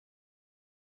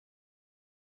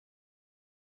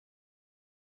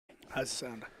How's it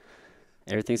sound?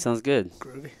 Everything sounds good.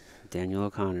 Groovy? Danny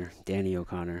O'Connor.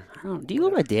 I don't. Do you go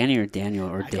by Whatever. Danny or Daniel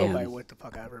or I go by Dan? what the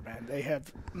fuck ever, man. They have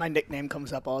my nickname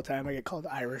comes up all the time. I get called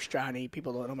Irish Johnny.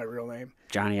 People don't know my real name.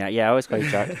 Johnny. Yeah, I always call you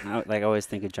Johnny. I always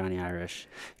think of Johnny Irish.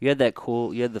 You had that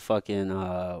cool. You had the fucking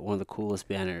one of the coolest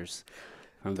banners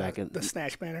from The back in. the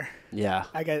snatch banner. Yeah.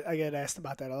 I get asked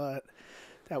about that a lot.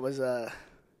 That was a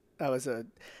that was a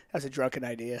that was a drunken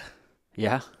idea.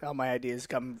 Yeah. All my ideas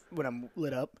come when I'm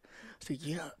lit up. So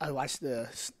I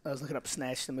was looking up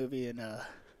Snatch the movie and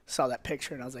saw that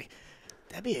picture and I was like,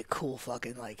 that'd be a cool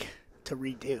fucking like to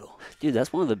redo. Dude,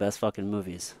 that's one of the best fucking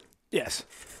movies. Yes.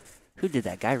 Who did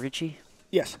that? Guy Ritchie.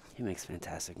 Yes. He makes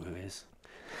fantastic movies.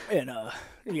 And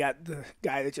you got the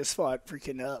guy that just fought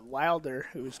freaking Wilder,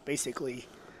 who's basically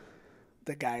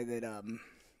the guy that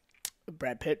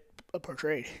Brad Pitt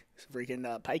portrayed. He's freaking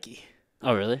Pikey.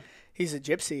 Oh, really? He's a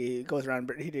gypsy. He goes around.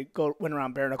 Went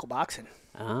around bare knuckle boxing.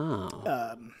 Oh.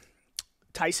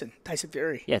 Tyson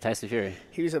Fury. Yeah, Tyson Fury.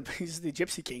 He's the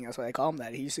gypsy king. That's why they call him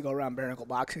that. He used to go around bare knuckle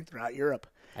boxing throughout Europe.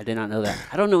 I did not know that.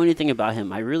 I don't know anything about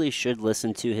him. I really should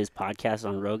listen to his podcast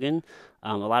on Rogan.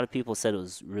 A lot of people said it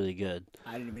was really good.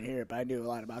 I didn't even hear it, but I knew a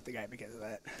lot about the guy because of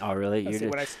that. Oh, really?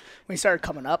 When he started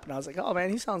coming up, and I was like, oh man,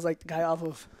 he sounds like the guy off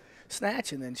of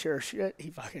Snatch. And then sure as shit, he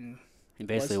fucking He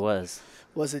basically was.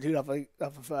 was the dude off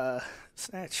of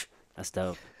Snatch. That's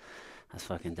dope. That's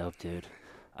fucking dope, dude.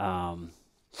 Um,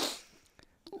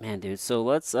 man, dude. So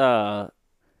let's talk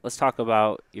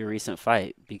about your recent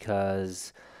fight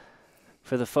because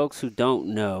for the folks who don't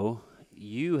know,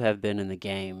 you have been in the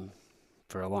game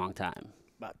for a long time.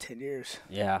 About 10 years.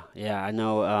 Yeah, yeah. I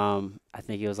know. I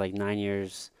think it was like 9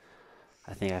 years.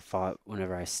 I think I fought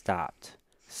whenever I stopped.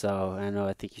 So I know.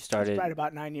 I think you It's started. right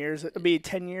about 9 years. It'll be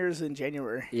 10 years in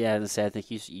January. Yeah, and say I think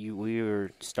we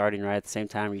were starting right at the same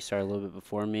time. You started a little bit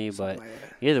before me, but Something like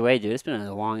that. either way, dude, it's been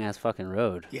a long ass fucking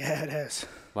road. Yeah, it is.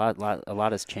 A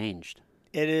lot has changed.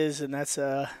 It is, and that's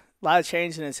a lot of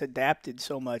change, and it's adapted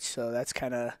so much. So that's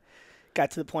kind of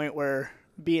got to the point where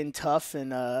being tough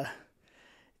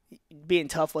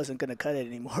wasn't gonna cut it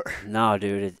anymore. No,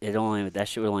 dude, it only that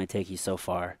shit would only take you so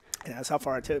far. And that's how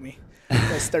far it took me.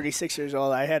 I was 36 years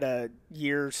old. I had a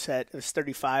year set. It was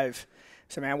 35.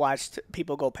 So, man, I watched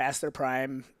people go past their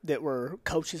prime that were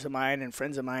coaches of mine and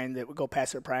friends of mine that would go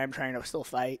past their prime trying to still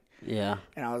fight. Yeah.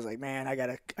 And I was like, man, I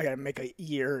gotta make a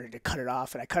year to cut it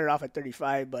off. And I cut it off at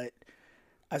 35, but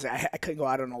I was like, I couldn't go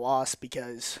out on a loss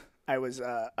because I was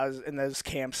in those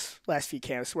camps, last few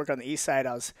camps, work on the east side.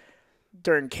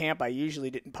 During camp, I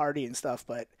usually didn't party and stuff,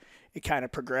 but it kind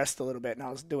of progressed a little bit, and I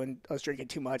was drinking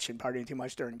too much and partying too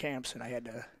much during camps, and I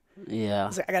Yeah.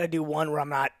 was like, I got to do one where I'm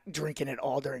not drinking it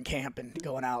all during camp and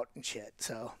going out and shit.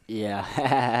 So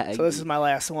Yeah. this is my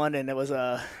last one, and it was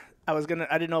I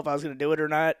didn't know if I was gonna do it or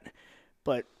not,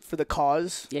 but for the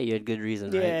cause, Yeah, you had good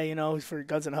reason, yeah, right? for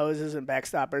Guns and Hoses and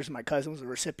Backstoppers. My cousin was a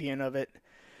recipient of it.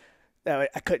 That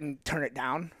I couldn't turn it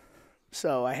down,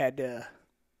 so I had to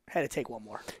take one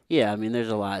more. Yeah, I mean, there's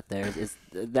a lot there.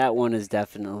 That one is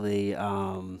definitely.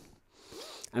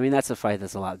 I mean, that's a fight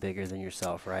that's a lot bigger than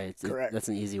yourself, right? Correct. That's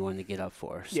an easy one to get up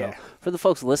for. So Yeah. for the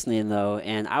folks listening though,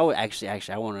 and I would actually,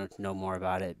 I want to know more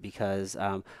about it because,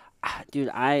 dude,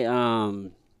 I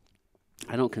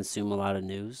don't consume a lot of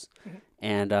news,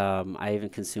 and I even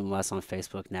consume less on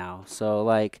Facebook now. So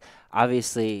like,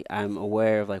 obviously, I'm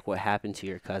aware of like what happened to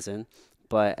your cousin,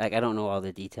 but like I don't know all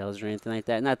the details or anything like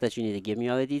that. Not that you need to give me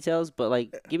all the details, but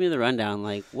like give me the rundown.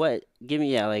 Like what? Give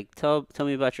me like tell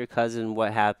me about your cousin.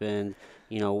 What happened?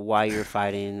 Why you're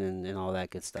fighting and all that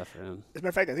good stuff for him. As a matter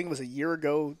of fact, I think it was a year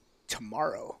ago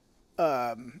tomorrow.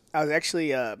 I was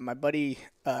actually my buddy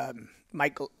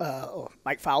Mike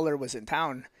Fowler was in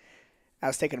town. I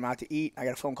was taking him out to eat. I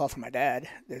got a phone call from my dad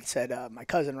that said my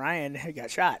cousin Ryan had got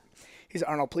shot. He's an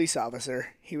Arnold police officer.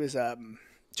 He was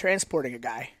transporting a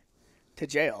guy to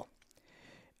jail.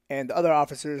 And the other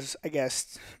officers, I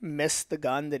guess, missed the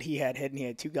gun that he had hidden. He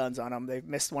had two guns on him. They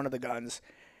missed one of the guns.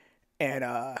 And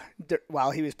while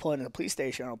he was pulling in the police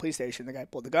station, the guy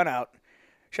pulled the gun out,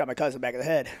 shot my cousin back of the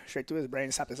head, straight through his brain,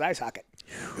 and stopped his eye socket.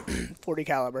 40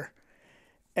 caliber.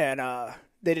 And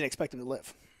they didn't expect him to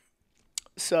live.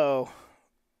 So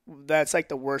that's like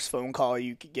the worst phone call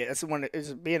you could get. That's the one that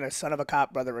is being a son of a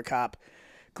cop, brother of a cop,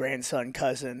 grandson,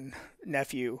 cousin,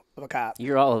 nephew of a cop.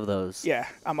 You're all of those. Yeah,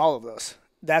 I'm all of those.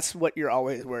 That's what you're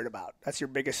always worried about. That's your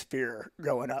biggest fear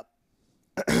growing up.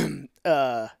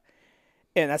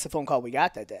 And that's the phone call we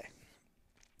got that day.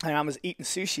 And I was eating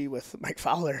sushi with Mike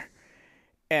Fowler,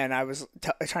 and I was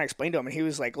trying to explain to him, and he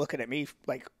was like looking at me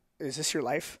like, "Is this your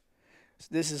life?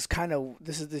 This is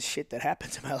the shit that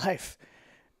happens in my life."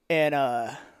 And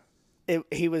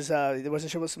he wasn't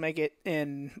supposed to make it,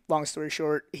 and long story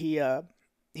short, he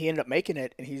ended up making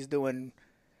it, and he's doing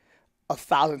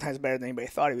 1,000 times better than anybody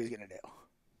thought he was gonna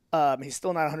do. He's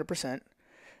still not 100%.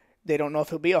 They don't know if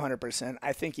he'll be 100%.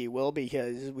 I think he will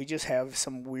because we just have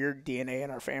some weird DNA in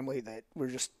our family that we're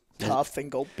just tough and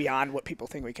go beyond what people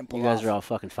think we can pull off. You guys are all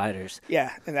fucking fighters.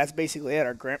 Yeah, and that's basically it.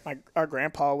 Our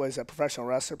grandpa was a professional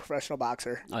wrestler, professional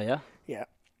boxer. Oh, yeah? Yeah.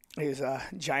 He was a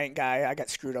giant guy. I got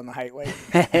screwed on the height weight.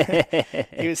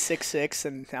 He was 6'6",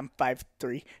 and I'm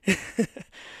 5'3".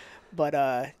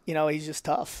 But, he's just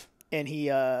tough. And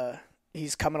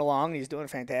he's coming along, and he's doing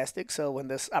fantastic. So when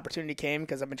this opportunity came,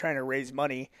 because I've been trying to raise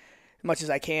money as much as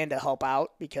I can to help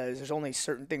out, because there's only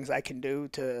certain things I can do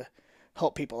to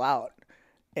help people out.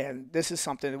 And this is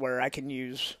something where I can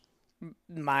use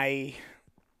my,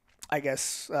 I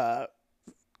guess,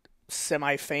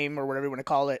 semi-fame or whatever you want to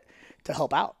call it to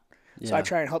help out. Yeah. So I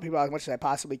try and help people out as much as I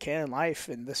possibly can in life,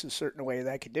 and this is certainly a way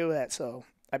that I could do that. So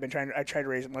I try to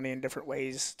raise money in different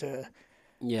ways to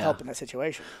help in that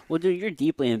situation. Well, dude, you're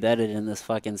deeply embedded in this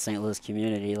fucking St. Louis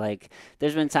community. Like,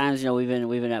 there's been times, we've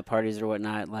been at parties or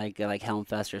whatnot, like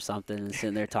Helmfest or something, and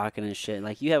sitting there talking and shit.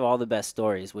 Like, you have all the best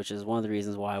stories, which is one of the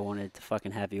reasons why I wanted to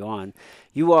fucking have you on.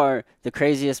 You are the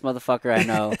craziest motherfucker I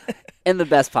know, in the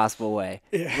best possible way.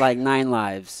 Yeah. Like 9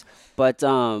 lives. But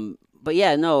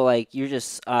yeah, no, like, you're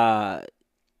just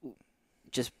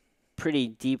pretty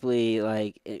deeply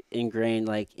like ingrained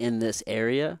like in this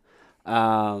area.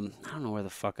 I don't know where the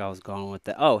fuck I was going with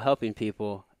that. Oh, helping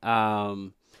people.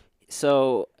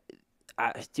 So,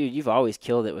 dude, you've always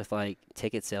killed it with like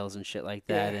ticket sales and shit like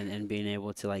that, and being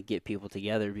able to like get people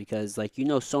together because like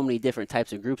so many different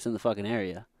types of groups in the fucking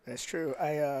area. That's true.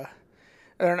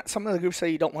 Some of the groups that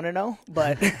you don't want to know,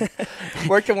 but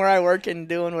working where I work and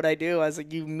doing what I do, I was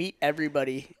like, you meet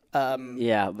everybody.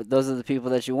 Yeah, but those are the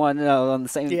people that you want to know at the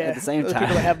same time. The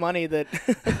people that have money that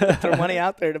throw money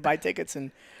out there to buy tickets and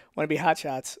want to be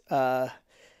hotshots.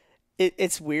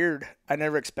 It's weird. I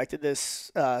never expected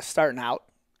this starting out.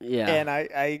 Yeah, and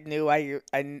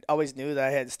I always knew that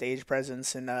I had stage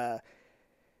presence and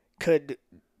could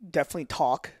definitely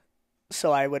talk.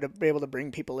 So I would be able to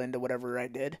bring people into whatever I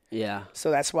did. Yeah.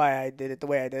 So that's why I did it the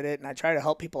way I did it, and I try to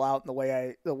help people out in the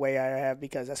way I have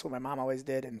because that's what my mom always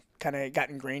did, and kind of got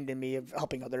ingrained in me of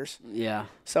helping others. Yeah.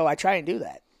 So I try and do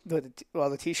that.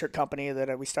 The T-shirt company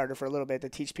that we started for a little bit to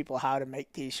teach people how to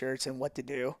make T-shirts and what to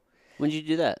do. When did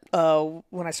you do that?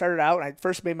 When I started out, when I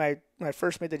first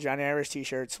made the Johnny Irish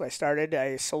T-shirts, when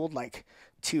I sold like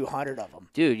 200 of them.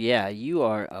 Dude, yeah, you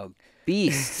are a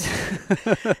beast.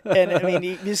 And I mean,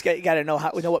 you just got to know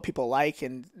what people like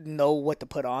and know what to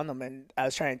put on them. And I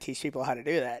was trying to teach people how to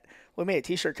do that. We made a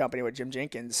T-shirt company with Jim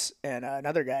Jenkins and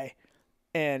another guy,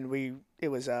 and it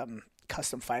was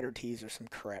Custom Fighter Tees or some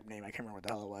crap name. I can't remember what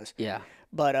the hell it was. Yeah.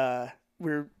 But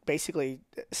we're basically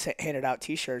handed out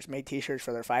T-shirts, made T-shirts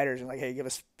for their fighters, and like, hey, give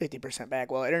us 50%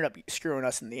 back. Well, it ended up screwing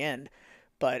us in the end.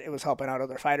 But it was helping out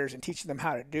other fighters and teaching them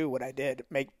how to do what I did.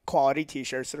 Make quality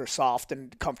T-shirts that are soft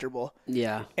and comfortable.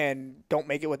 Yeah. And don't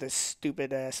make it with a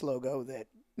stupid-ass logo that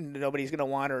nobody's going to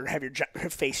want or have your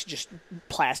face just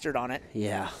plastered on it.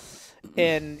 Yeah.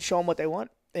 And show them what they want.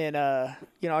 And,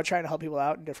 I'm trying to help people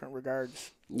out in different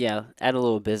regards. Yeah, add a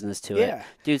little business to it.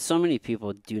 Dude, so many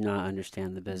people do not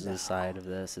understand the business side of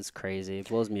this. It's crazy. It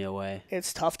blows me away.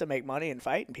 It's tough to make money and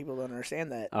fight, and people don't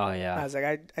understand that. Oh, yeah. I was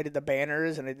like, I did the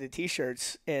banners and I did the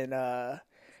T-shirts, and I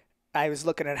was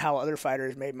looking at how other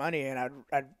fighters made money, and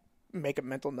I'd make a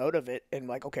mental note of it, and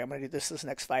like, okay, I'm going to do this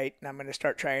next fight, and I'm going to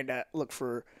start trying to look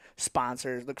for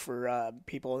sponsors, look for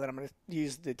people, and then I'm going to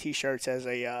use the T-shirts as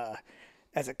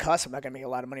a cuss. I'm not going to make a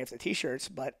lot of money off the T-shirts,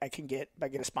 but if I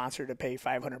get a sponsor to pay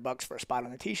 $500 for a spot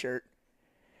on a T-shirt,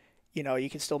 you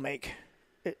can still make,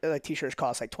 like, T-shirts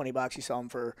cost like $20. You sell them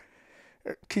for,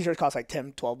 T-shirts cost like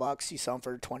 $10, $12. You sell them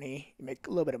for $20. You make a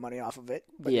little bit of money off of it,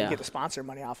 but you get the sponsor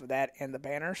money off of that and the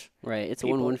banners. Right. It's a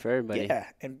win-win for everybody. Yeah.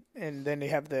 And then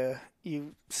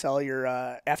you sell your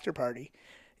after party.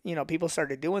 People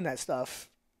started doing that stuff.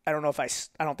 I don't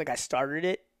think I started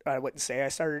it. I wouldn't say I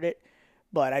started it.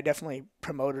 But I definitely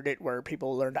promoted it where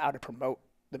people learned how to promote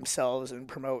themselves and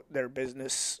promote their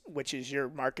business, which is your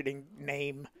marketing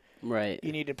name. Right.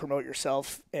 You need to promote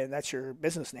yourself, and that's your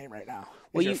business name right now.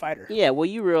 You're a fighter. Yeah, well,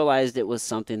 you realized it was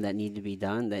something that needed to be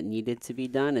done,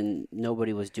 and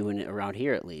nobody was doing it around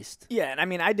here at least. Yeah, and I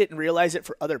mean, I didn't realize it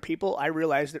for other people. I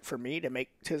realized it for me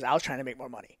because I was trying to make more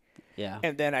money. Yeah.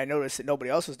 And then I noticed that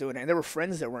nobody else was doing it, and there were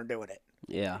friends that weren't doing it.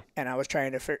 Yeah. And I was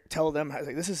trying to tell them, I was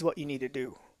like, this is what you need to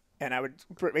do. And I would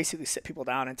basically sit people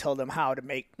down and tell them how to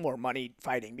make more money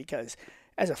fighting because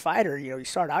as a fighter, you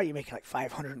start out, you make like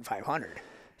 500 and 500.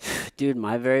 Dude,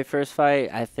 my very first fight,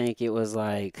 I think it was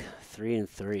like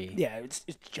 3-3. Yeah, it's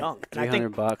junk. And I 300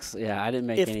 think bucks. Yeah, I didn't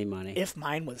make any money. if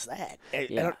mine was that,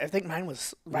 Yeah. I think mine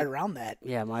was right around that.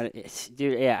 Yeah,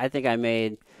 dude, yeah, I think I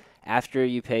made after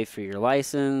you pay for your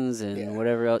license and Yeah.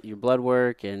 whatever else, your blood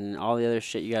work and all the other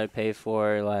shit you got to pay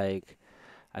for, like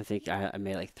I think I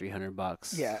made like 300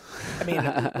 bucks. Yeah. I mean,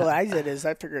 what I did is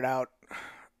I figured out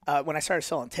when I started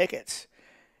selling tickets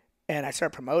and I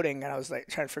started promoting and I was like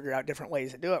trying to figure out different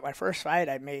ways to do it. My first fight,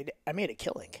 I made a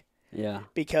killing Yeah.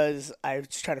 because I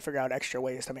was trying to figure out extra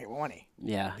ways to make money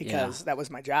Yeah. because that was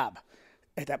my job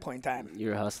at that point in time. You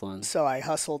were hustling. So I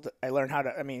hustled. I learned how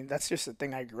to. I mean, that's just the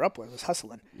thing I grew up with was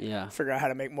hustling. Yeah. Figure out how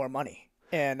to make more money.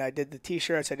 And I did the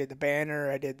T-shirts. I did the banner.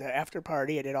 I did the after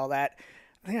party. I did all that.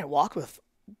 I think I walked with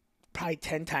probably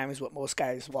 10 times what most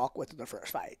guys walk with in the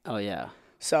first fight. Oh yeah.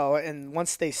 So, and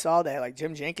once they saw that, like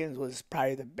Jim Jenkins was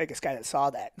probably the biggest guy that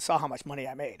saw that and saw how much money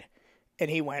I made,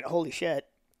 and he went, "Holy shit!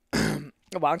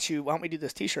 Why don't we do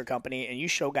this T-shirt company and you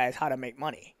show guys how to make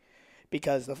money?"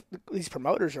 Because these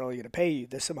promoters are only going to pay you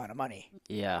this amount of money.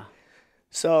 Yeah.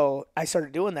 So I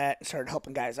started doing that and started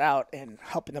helping guys out and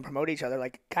helping them promote each other.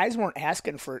 Like guys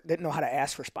didn't know how to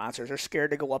ask for sponsors. They're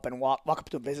scared to go up and walk up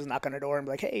to a business, knock on the door and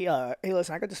be like, hey,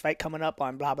 listen, I got this fight coming up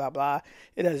on blah, blah, blah.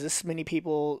 It has this many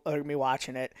people are going to be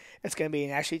watching it. It's going to be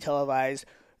nationally televised.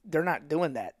 They're not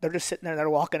doing that. They're just sitting there, they're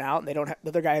walking out and they don't have,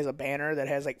 the other guy has a banner that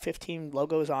has like 15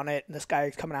 logos on it. And this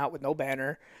guy's coming out with no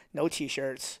banner, no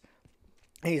T-shirts.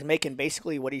 And he's making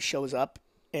basically what he shows up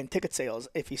in ticket sales.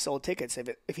 If he sold tickets,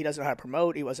 if he doesn't know how to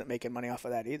promote, he wasn't making money off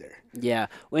of that either. Yeah,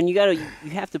 when you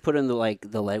have to put in the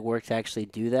legwork to actually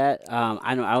do that.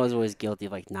 I know I was always guilty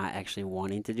of like not actually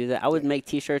wanting to do that. I would make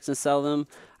T-shirts and sell them.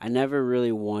 I never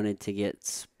really wanted to get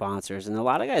sponsors, and a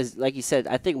lot of guys, like you said,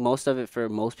 I think most of it for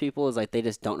most people is like they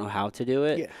just don't know how to do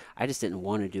it. Yeah. I just didn't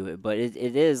want to do it, but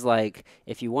it is like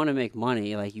if you want to make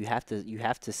money, like you have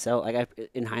to sell. Like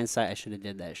in hindsight, I should have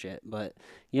did that shit, but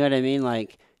you know what I mean,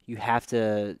 like. You have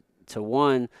to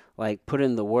one, like put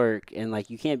in the work, and like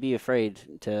you can't be afraid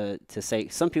to say.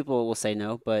 Some people will say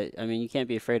no, but I mean you can't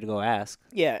be afraid to go ask.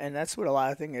 Yeah, and that's what a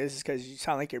lot of things is because you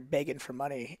sound like you're begging for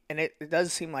money, and it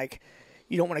does seem like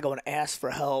you don't want to go and ask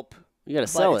for help. You gotta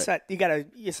sell it.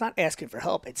 It's not asking for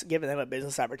help. It's giving them a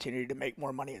business opportunity to make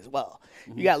more money as well.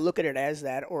 Mm-hmm. You gotta look at it as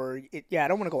that, I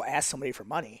don't want to go ask somebody for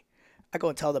money. I go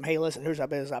and tell them, hey, listen, here's our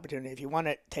business opportunity. If you want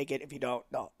it, take it. If you don't,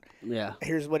 don't. Yeah.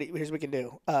 Here's what we can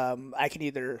do. I can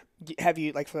either have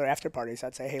you like for after parties.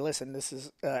 I'd say, hey, listen, this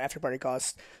is after party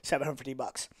costs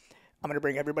 $750. I'm gonna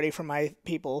bring everybody from my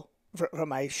people from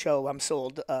my show. I'm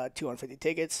sold 250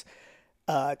 tickets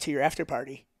to your after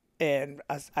party, and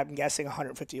I'm guessing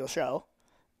 150 will show.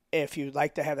 If you'd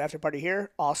like to have the after party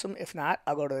here, awesome. If not,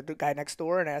 I'll go to the guy next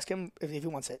door and ask him if he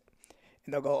wants it,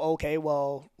 and they'll go, okay,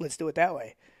 well, let's do it that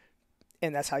way.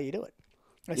 And that's how you do it.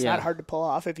 It's not hard to pull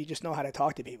off if you just know how to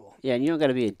talk to people. Yeah, and you don't got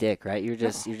to be a dick, right? You're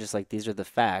just like these are the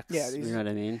facts. Yeah, you know what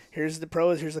I mean. Here's the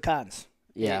pros. Here's the cons.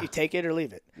 Yeah, you take it or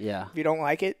leave it. Yeah. If you don't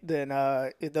like it, then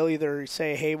they'll either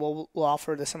say, "Hey, we'll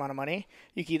offer this amount of money."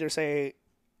 You can either say,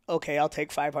 "Okay, I'll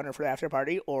take $500 for the after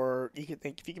party," or you could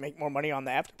think if you can make more money on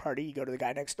the after party, you go to the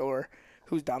guy next door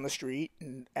who's down the street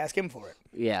and ask him for it.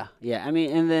 Yeah, yeah. I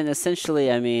mean, and then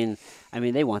essentially, I mean,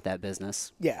 they want that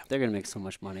business. Yeah, they're gonna make so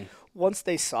much money. Once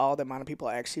they saw the amount of people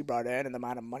I actually brought in and the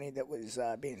amount of money that was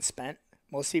being spent,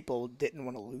 most people didn't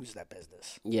want to lose that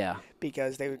business. Yeah,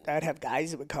 because I'd have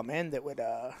guys that would come in that would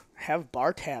have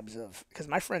bar tabs of because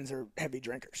my friends are heavy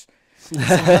drinkers. So,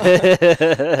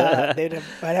 I'd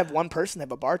have one person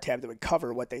have a bar tab that would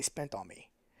cover what they spent on me.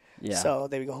 Yeah. So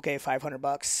they would go, okay,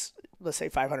 $500. Let's say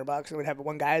 $500. And we'd have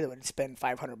one guy that would spend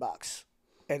 $500,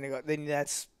 and they go, then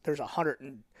there's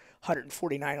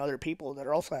 149 other people that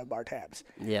also have bar tabs.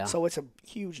 Yeah. So it's a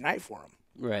huge night for them.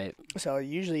 Right. So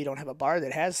usually you don't have a bar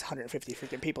that has 150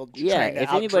 freaking people trying to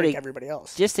outdrink everybody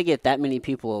else. Just to get that many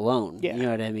people alone. Yeah. You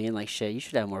know what I mean? Like, shit, you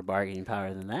should have more bargaining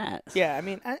power than that. Yeah, I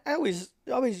mean, I always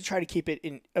try to keep it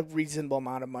in a reasonable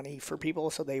amount of money for people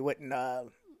so they wouldn't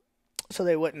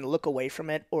look away from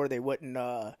it or they wouldn't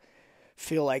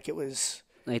feel like it was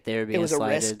like they were being slighted.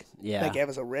 A risk. Yeah. Like it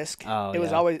was a risk. Oh, it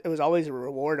was always a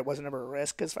reward. It wasn't ever a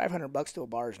risk because $500 to a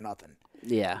bar is nothing.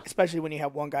 Yeah. Especially when you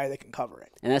have one guy that can cover it.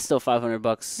 And that's still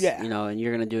 $500. Yeah. You know, and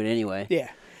you're gonna do it anyway.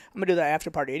 Yeah. I'm gonna do that after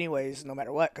party anyways, no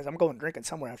matter what, because I'm going drinking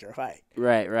somewhere after a fight.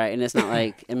 Right, right, and it's not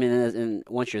like and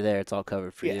once you're there, it's all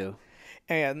covered for you.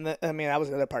 And I mean, that was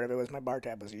another part of it was my bar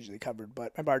tab was usually covered,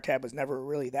 but my bar tab was never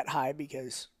really that high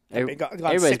because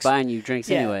everybody's buying you drinks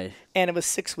anyway. And it was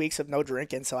 6 weeks of no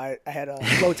drinking, so I had a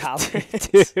low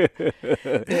tolerance.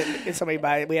 And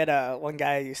somebody we had one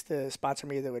guy used to sponsor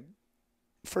me that would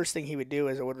first thing he would do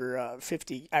is order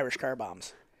 50 Irish car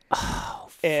bombs. Oh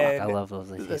fuck, I And love those.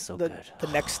 They taste so good.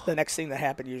 the next thing that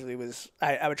happened usually was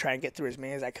I would try and get through as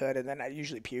many as I could, and then I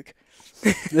usually puke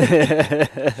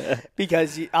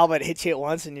because all of it hits you at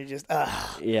once, and you just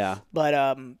Yeah.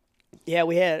 But yeah,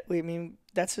 I mean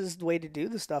that's his way to do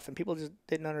the stuff, and people just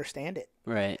didn't understand it.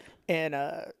 Right. And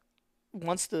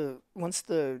once the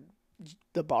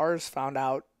bars found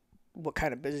out what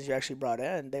kind of business you actually brought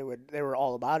in, they were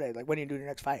all about it. Like, when are you doing your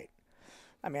next fight?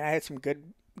 I mean, I had some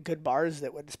good bars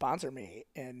that would sponsor me,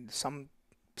 and some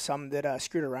that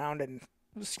screwed around and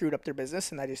screwed up their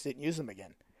business, and I just didn't use them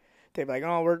again. They'd be like,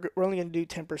 "Oh, we're only going to do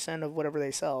 10% of whatever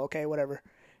they sell." Okay, whatever.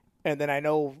 And then I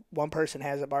know one person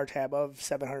has a bar tab of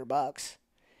 $700,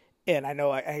 and I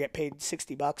know I get paid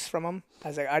 $60 from them. I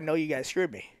was like, I know you guys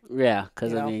screwed me. Yeah,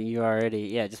 because You I know? mean, you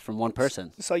already just from one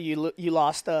person. So you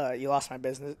lost my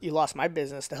business. You lost my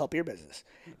business to help your business.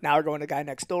 Now we're going to the guy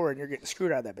next door, and you're getting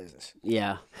screwed out of that business.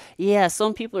 Yeah, yeah.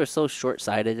 Some people are so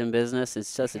short-sighted in business.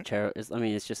 It's just a terrible. I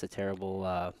mean, it's just a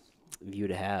terrible view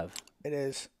to have. It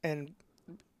is, and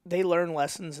they learn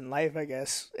lessons in life, I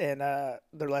guess. And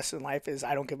their lesson in life is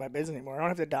I don't give my business anymore. I don't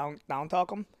have to down talk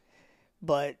them.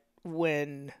 But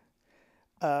when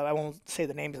I won't say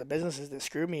the names of the businesses that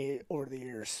screwed me over the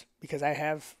years, because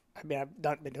I've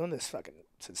been doing this fucking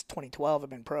since 2012. I've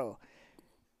been pro,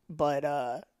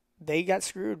 but they got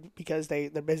screwed because their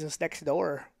business next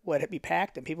door would be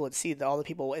packed, and people would see all the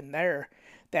people in there.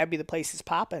 That'd be the place that's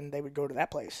popping. They would go to that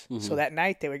place. Mm-hmm. So that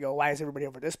night they would go, "Why is everybody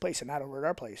over this place and not over at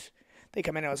our place?" They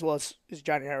come in as well as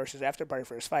Johnny Irish's after party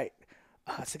for his fight.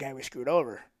 That's the guy we screwed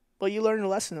over. Well, you learn a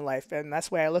lesson in life, and that's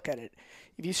the way I look at it.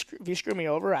 If you screw me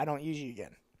over, I don't use you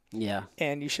again. Yeah.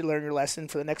 And you should learn your lesson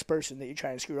for the next person that you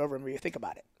try and screw over and think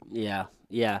about it. Yeah.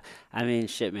 Yeah. I mean,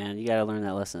 shit, man. You got to learn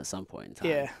that lesson at some point in time.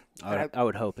 Yeah. I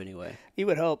would hope anyway. You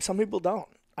would hope. Some people don't.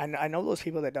 I know those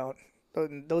people that don't.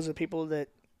 Those are people that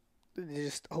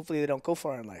just hopefully they don't go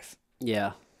far in life.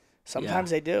 Yeah. Sometimes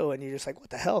they do, and you're just like,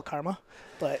 what the hell, karma?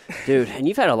 But dude, and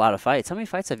you've had a lot of fights. How many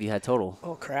fights have you had total?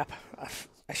 Oh, crap.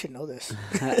 I should know this.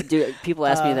 Dude, people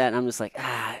ask me that, and I'm just like,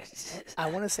 I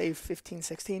want to say 15,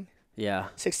 16. Yeah.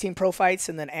 16 pro fights,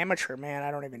 and then amateur, man, I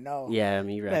don't even know. Yeah, I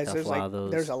mean, you racked off a lot of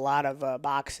those. There's a lot of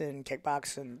boxing,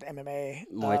 kickboxing, MMA.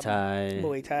 Muay Thai.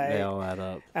 Muay Thai. They all add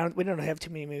up. We don't have too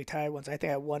many Muay Thai ones. I think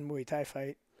I had one Muay Thai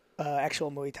fight.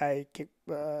 Actual Muay Thai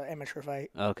amateur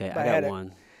fight. Okay, But I got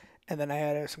one. And then I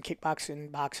had some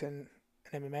kickboxing, boxing,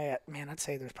 and MMA. Man, I'd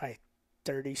say there's probably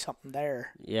 30-something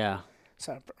there. Yeah.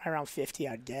 So around 50,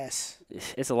 I'd guess.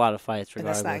 It's a lot of fights,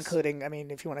 regardless. And that's not including, I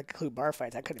mean, if you want to include bar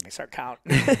fights, I couldn't even start counting.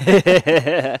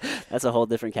 That's a whole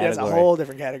different category. That's a whole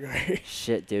different category.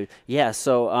 Shit, dude. Yeah,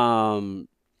 so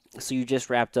so you just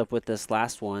wrapped up with this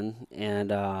last one, and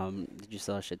did you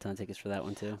sell a shit ton of tickets for that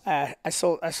one too? I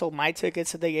sold my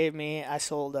tickets that they gave me. I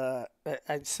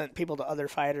sent people to other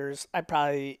fighters.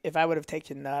 If I would have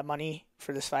taken money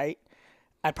for this fight,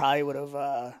 I probably would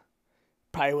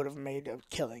have made a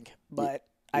killing. But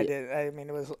I did. I mean,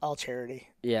 it was all charity.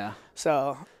 Yeah.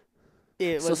 So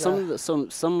it was.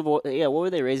 What were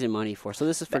they raising money for? So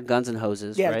this is for Guns and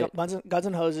Hoses, right? Yeah, Guns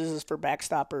and Hoses is for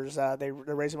backstoppers. They're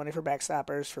raising money for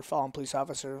backstoppers, for fallen police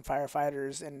officers and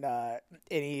firefighters, and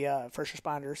any first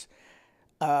responders.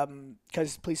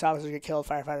 Because police officers get killed,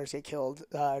 firefighters get killed,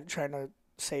 trying to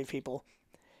save people,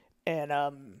 and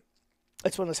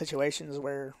it's one of the situations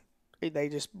where they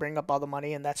just bring up all the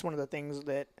money, and that's one of the things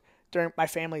that my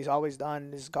family's always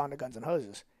done is gone to Guns and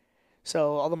Hoses.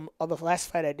 So all the last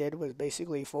fight I did was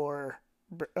basically for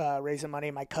raising money.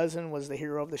 My cousin was the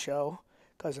hero of the show,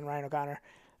 cousin Ryan O'Connor.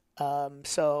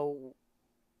 So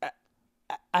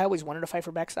I always wanted to fight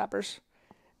for backstoppers,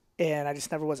 and I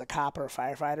just never was a cop or a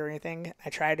firefighter or anything. I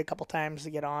tried a couple times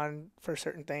to get on for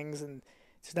certain things, and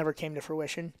it just never came to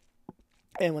fruition.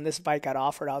 And when this fight got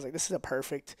offered, I was like, this is a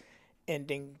perfect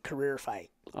ending career fight.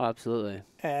 Oh, absolutely.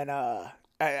 And I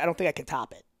don't think I can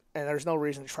top it, and there's no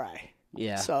reason to try.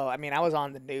 Yeah. So, I mean, I was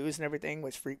on the news and everything,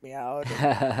 which freaked me out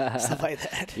and stuff like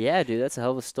that. Yeah, dude, that's a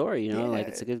hell of a story, you know? Yeah. Like,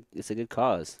 it's a good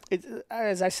cause.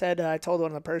 As I said, I told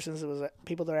one of the persons, it was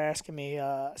people that were asking me,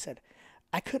 I said,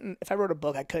 if I wrote a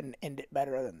book, I couldn't end it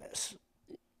better than this.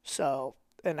 So,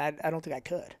 and I don't think I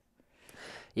could.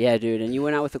 Yeah, dude, and you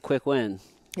went out with a quick win.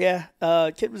 Yeah,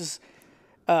 kid was,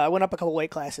 I went up a couple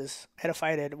weight classes. I had a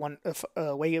fight at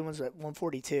weigh-in was at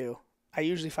 142. I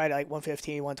usually fight at like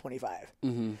 115, 125.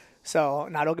 Mm-hmm. So,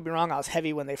 now don't get me wrong, I was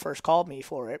heavy when they first called me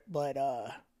for it, but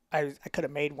I could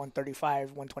have made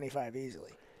 135, 125 easily.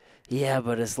 Yeah,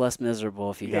 but it's less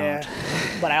miserable if you don't. Yeah,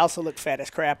 but I also look fat as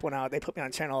crap when they put me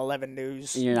on Channel 11 And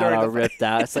news you're not during all the ripped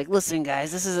out. It's like, listen,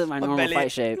 guys, this isn't my my normal belly,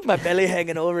 fight shape. my belly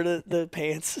hanging over the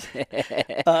pants.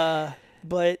 Uh,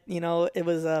 but it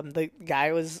was the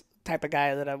guy was the type of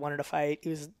guy that I wanted to fight. He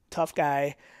was a tough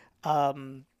guy.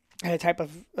 Had a type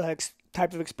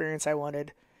of experience I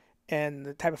wanted, and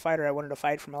the type of fighter I wanted to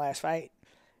fight for my last fight.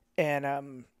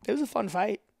 And it was a fun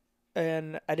fight.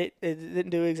 And it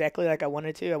didn't do exactly like I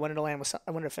wanted to. I wanted to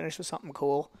I wanted to finish with something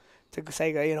cool, to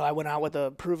say I went out with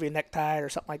a Peruvian necktie or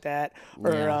something like that,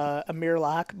 or Yeah. a mirror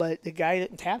lock. But the guy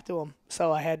didn't tap to him,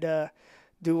 so I had to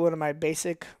do one of my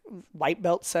basic white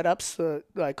belt setups.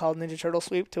 I called Ninja Turtle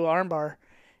sweep to an armbar,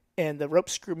 and the rope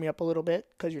screwed me up a little bit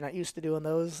because you're not used to doing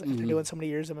those after Hmm. doing so many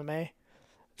years of MMA.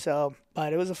 So,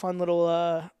 but it was a fun little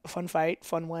fun fight,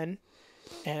 fun win,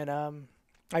 and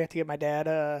I got to get my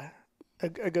dad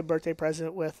a good birthday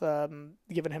present with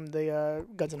giving him the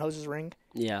Guns and Hoses ring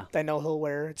Yeah. that I know he'll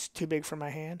wear. It's too big for my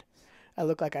hand. I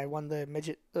look like I won the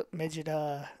midget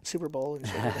Super Bowl and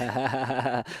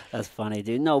shit. That's funny,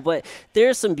 dude. No, but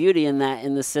there's some beauty in that,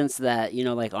 in the sense that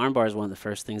like armbar is one of the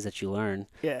first things that you learn,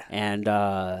 Yeah, and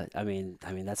I mean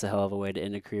that's a hell of a way to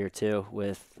end a career too,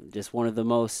 with just one of the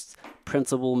most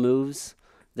principal moves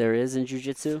there is in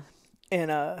jiu-jitsu.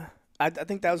 and I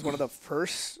think that was one of the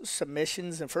first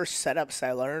submissions and first setups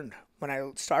I learned when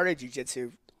I started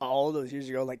jiu-jitsu all those years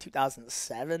ago, like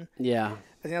 2007. Yeah.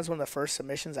 I think that was one of the first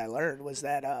submissions I learned was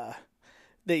that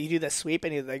you do the sweep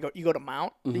and you go to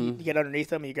mount, you Hmm. get underneath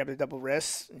them, and you grab the double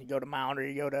wrists, and you go to mount,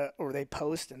 or they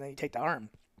post, and then you take the arm.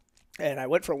 And I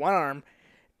went for one arm,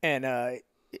 and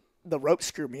the rope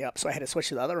screwed me up, so I had to switch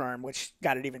to the other arm, which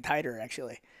got it even tighter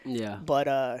actually. Yeah. But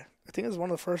I think it was one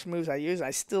of the first moves I used.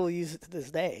 I still use it to this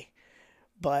day.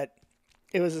 But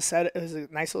it was a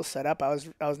nice little setup. I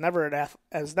was never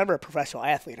I was never a professional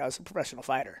athlete. I was a professional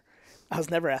fighter. I was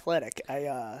never athletic.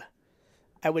 I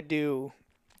would do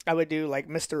like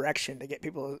misdirection to get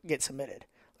people to get submitted.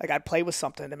 Like I'd play with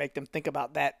something to make them think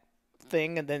about that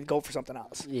thing and then go for something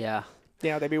else. Yeah.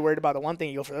 They'd be worried about the one thing,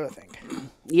 you go for the other thing.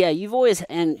 Yeah. You've always,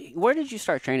 and where did you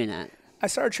start training at? I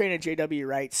started training at JW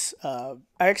Wrights.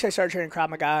 I started training Krav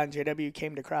Maga, and JW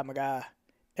came to Krav Maga.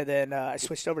 And then I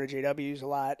switched over to JWs a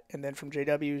lot. And then from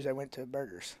JWs, I went to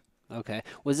Burgers. Okay.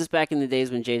 Was this back in the days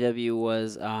when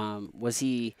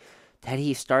JW had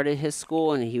he started his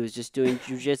school and he was just doing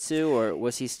jujitsu, or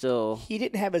was he still? He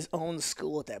didn't have his own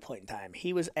school at that point in time.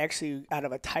 He was actually out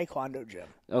of a taekwondo gym.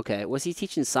 Okay. Was he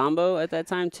teaching sambo at that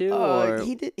time too, or?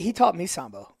 He did. He taught me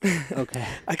sambo Okay.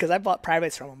 because I bought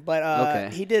privates from him. But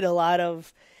Okay. he did a lot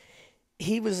of.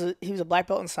 He was a black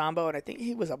belt in sambo, and I think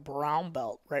he was a brown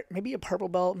belt, right? Maybe a purple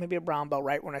belt, maybe a brown belt,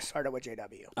 right when I started with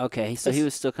JW. Okay. So he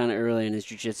was still kind of early in his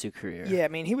jujitsu career. Yeah, I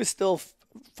mean he was still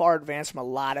far advanced from a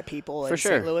lot of people For in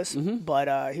sure. St. Louis, Mhm.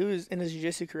 but he was in his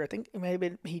jiu-jitsu career. I think it may have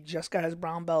been he just got his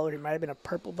brown belt, or he might have been a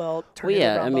purple belt. Well, Turned into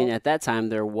yeah. brown I mean, belt. at that time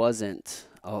there wasn't,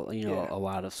 Yeah. a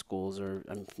lot of schools, or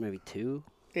maybe two,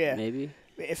 Yeah, maybe.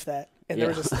 if that. And Yeah.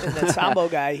 there was and the sambo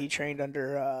guy he trained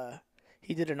under.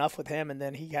 He did enough with him, and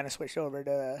then he kind of switched over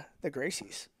to the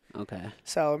Gracies. Okay.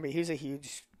 So I mean, he was a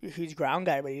huge ground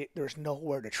guy, but there was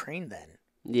nowhere to train then.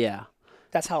 Yeah.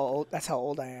 That's how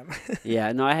old I am.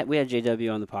 Yeah. No, we had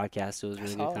JW on the podcast. It was a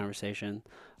really saw good it. conversation.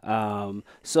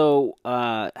 So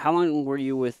how long were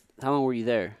you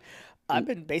there? I've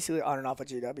been basically on and off with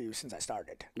JW since I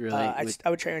started. Really? I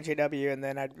would train with JW, and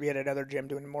then I'd be at another gym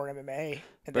doing more MMA.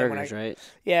 And Burgers, then right?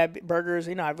 Yeah, Burgers.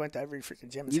 I've went to every freaking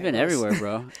gym. In You've St. been Louis. everywhere,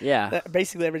 bro. Yeah.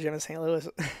 Basically every gym in St. Louis,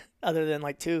 other than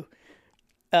like two.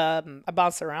 I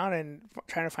bounced around and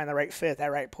trying to find the right fit at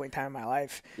that right point in time in my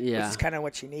life. Yeah. Which is kind of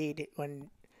what you need when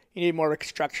you need more of a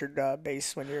structured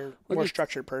base when you're a more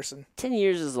structured person. 10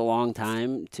 years is a long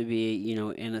time to be,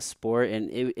 in a sport, and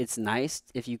it's nice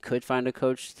if you could find a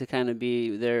coach to kind of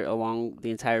be there along the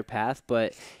entire path.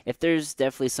 But if there's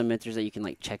definitely some mentors that you can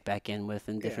like check back in with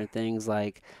and different things,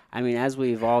 like, I mean, as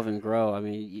we evolve and grow, I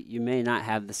mean, you may not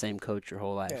have the same coach your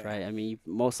whole life, right? I mean,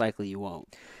 most likely you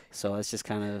won't. So it's just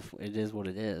kind of, it is what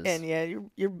it is. And yeah,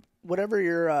 you're whatever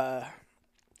your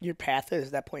path is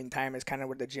at that point in time is kind of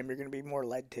what the gym you're going to be more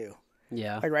led to.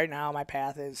 Yeah. Like right now, my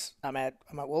path is I'm at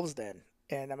Wolves Den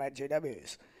and I'm at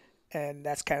JW's, and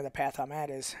that's kind of the path I'm at.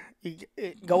 Is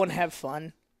go and have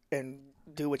fun and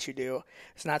do what you do.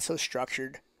 It's not so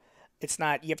structured. It's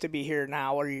not you have to be here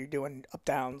now or you're doing up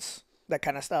downs, that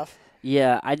kind of stuff.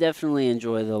 Yeah, I definitely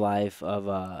enjoy the life of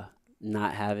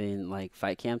not having like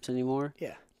fight camps anymore.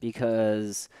 Yeah.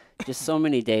 Because just so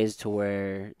many days to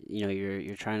where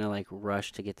you're trying to like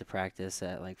rush to get to practice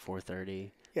at like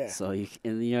 4:30. Yeah. So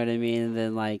and you know what I mean, and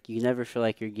then like you never feel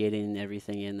like you're getting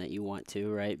everything in that you want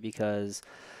to, right? Because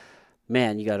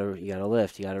man, you gotta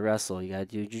lift, you gotta wrestle, you gotta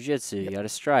do jujitsu, you gotta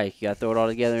strike, you gotta throw it all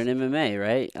together in MMA,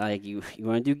 right? Like you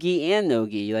want to do gi and no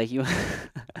gi, like you.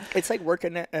 It's like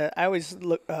working at, I always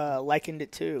likened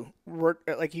it to work,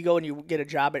 like you go and you get a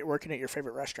job at working at your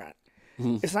favorite restaurant.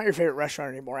 It's not your favorite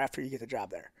restaurant anymore after you get the job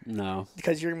there. No.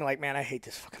 Because you're going to be like, man, I hate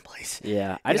this fucking place.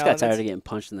 Yeah, I You just know, got and tired that's, of getting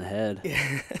punched in the head.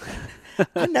 yeah.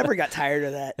 I never got tired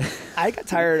of that. I got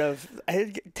tired of I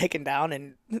had get taken down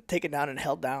and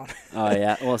held down. Oh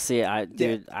yeah. Well, see,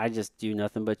 Yeah. I just do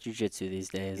nothing but jujitsu these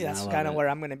days, Yeah, and I that's love kind of it. where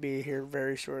I'm going to be here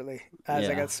very shortly. As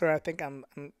I Yeah. got started, I think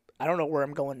I don't know where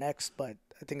I'm going next, but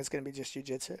I think it's going to be just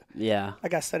jujitsu. Yeah. I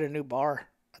got to set a new bar.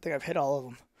 I think I've hit all of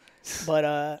them.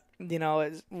 But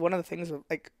it's one of the things with,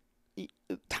 like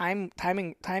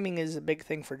timing is a big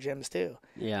thing for gyms too.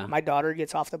 Yeah. My daughter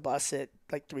gets off the bus at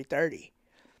like 3:30,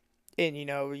 and you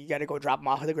got to go drop them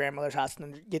off at the grandmother's house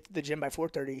and then get to the gym by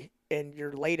 4:30, and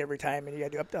you're late every time, and you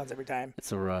got to do up downs every time.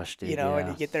 It's a rush, dude. And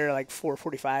Yeah. you get there at like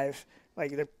 4:45,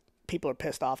 like the people are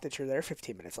pissed off that you're there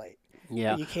 15 minutes late.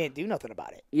 Yeah. And you can't do nothing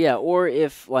about it. Yeah, or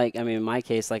if like I mean in my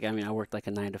case like I worked like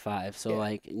a 9 to 5, so Yeah.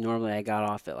 like normally I got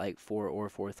off at like 4 or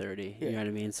 4:30. You Yeah. know what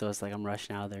I mean? So it's like I'm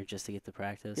rushing out of there just to get the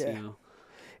practice. Yeah. You know.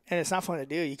 And it's not fun to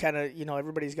do. You kind of,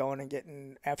 everybody's going and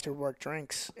getting after work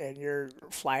drinks, and you're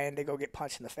flying to go get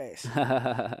punched in the face.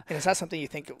 And it's not something you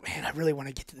think, man, I really want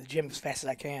to get to the gym as fast as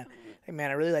I can. Like,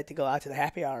 man, I really like to go out to the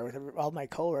happy hour with all my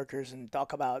coworkers and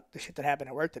talk about the shit that happened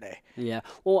at work today. Yeah.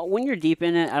 Well, when you're deep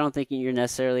in it, I don't think you're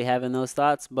necessarily having those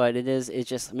thoughts, but it's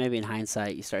just maybe in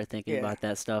hindsight you start thinking Yeah. about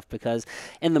that stuff because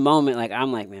in the moment, like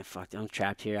I'm like, man, fuck, I'm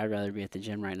trapped here. I'd rather be at the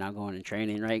gym right now going and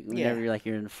training, right? Whenever Yeah.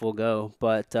 you're in full go.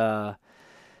 But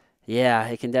yeah,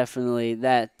 it can definitely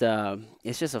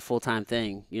it's just a full-time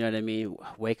thing. You know what I mean?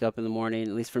 Wake up in the morning,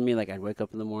 at least for me, like I'd wake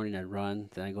up in the morning, I'd run,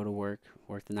 then I go to work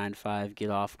the 9 to 5, get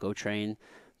off, go train,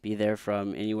 be there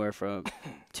from anywhere from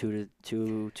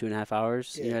 2.5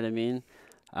 hours. You Yeah. know what I mean?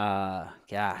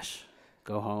 Gosh,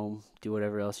 go home, do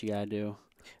whatever else you gotta do,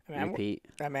 I mean, repeat.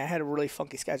 I had a really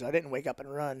funky schedule. I didn't wake up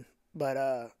and run,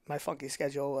 but my funky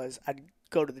schedule was I'd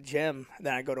go to the gym,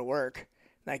 then I'd go to work,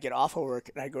 then I'd get off of work,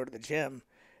 and I'd go to the gym,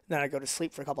 then I'd go to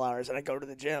sleep for a couple hours, and I'd go to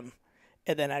the gym,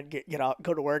 and then I'd get out,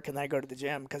 go to work, and then I'd go to the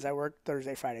gym because I work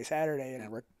Thursday, Friday, Saturday, and I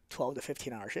work 12 to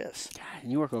 15-hour shifts. God,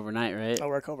 and you work overnight, right? I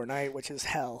work overnight, which is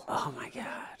hell, Oh my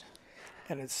God.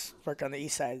 and it's work on the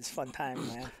east side. It's fun time,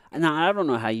 man. Now I don't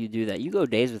know how you do that. You go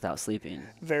days without sleeping.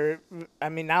 I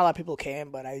mean, not a lot of people can,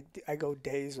 but I go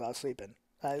days without sleeping,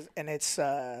 and it's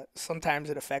sometimes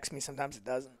it affects me, sometimes it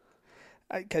doesn't,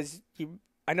 because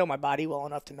I know my body well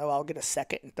enough to know I'll get a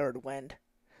second and third wind.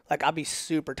 Like I'll be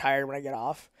super tired when I get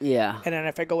off, Yeah. and then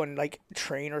if I go and like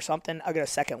train or something, I'll get a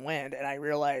second wind, and I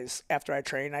realize after I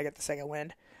train, I get the second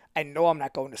wind. I know I'm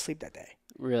not going to sleep that day.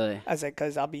 Really. I was like,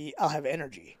 because I'll have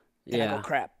energy. And I Yeah. go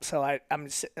crap. So I'm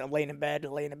laying in bed,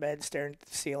 staring at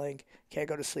the ceiling, can't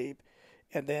go to sleep,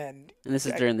 and then And this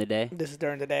is during the day? this is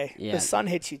during the day. Yeah. The sun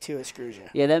hits you too, it screws you.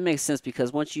 Yeah, that makes sense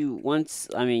because once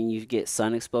I mean you get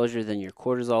sun exposure, then your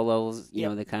cortisol levels,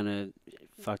 Yep. they kind of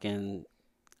fucking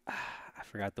I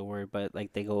forgot the word, but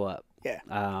like they go up. Yeah.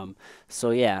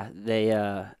 So yeah,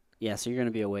 so you're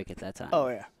gonna be awake at that time. Oh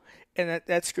yeah, and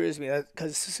that screws me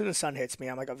because as soon as the sun hits me,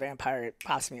 I'm like a vampire. It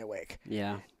pops me awake,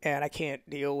 Yeah. and I can't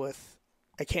deal with.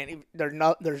 I can't even.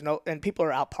 There's no, and people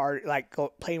are out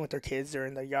playing with their kids. They're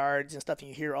in their yards and stuff, and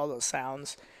you hear all those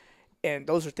sounds, and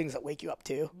those are things that wake you up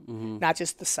too. Hmm. Not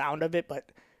just the sound of it,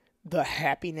 but the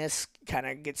happiness kind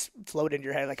of gets floated in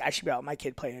your head. Like I should be out with my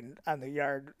kid playing on the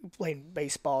yard, playing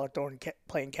baseball, or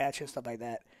playing catch and stuff like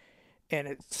that, and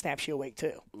it snaps you awake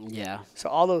too. Yeah. So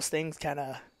all those things kind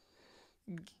of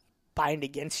bind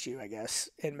against you, I guess,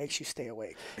 and makes you stay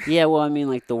awake. Yeah. Well, I mean,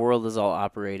 like the world is all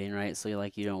operating, right? So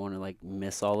you don't want to like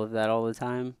miss all of that all the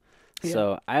time. Yeah.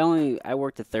 So I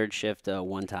worked a third shift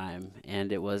one time,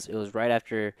 and it was right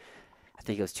after. I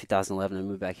think it was 2011. I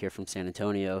moved back here from San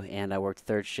Antonio, and I worked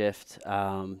third shift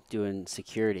doing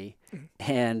security.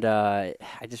 And I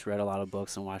just read a lot of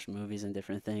books and watched movies and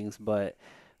different things. But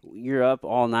you're up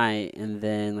all night, and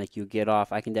then like you get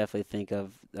off. I can definitely think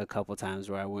of a couple times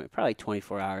where I went probably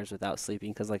 24 hours without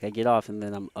sleeping because like I get off and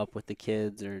then I'm up with the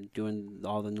kids or doing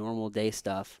all the normal day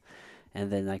stuff,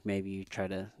 and then like maybe you try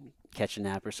to catch a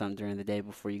nap or something during the day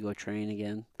before you go train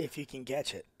again. If you can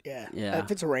catch it, yeah. Yeah.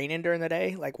 If it's raining during the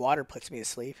day, like water puts me to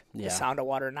sleep. Yeah. The sound of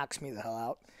water knocks me the hell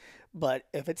out. But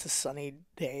if it's a sunny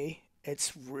day,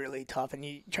 it's really tough, and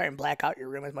you try and black out your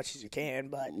room as much as you can,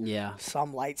 but Yeah.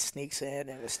 some light sneaks in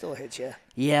and it still hits you.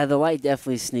 Yeah, the light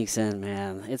definitely sneaks in,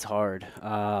 man. It's hard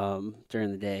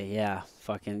during the day. Yeah,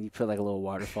 fucking, you put like a little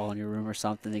waterfall in your room or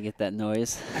something to get that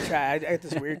noise. I get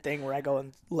this weird thing where I go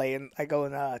and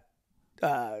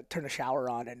turn the shower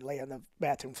on and lay on the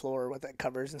bathroom floor with the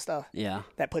covers and stuff. Yeah.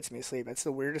 That puts me to sleep. It's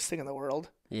the weirdest thing in the world,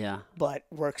 Yeah. but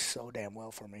works so damn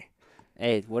well for me.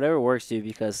 Hey, whatever works, dude,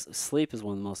 because sleep is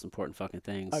one of the most important fucking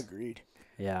things. Agreed.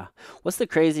 Yeah. What's the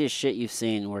craziest shit you've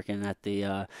seen working at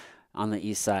the on the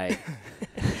east side?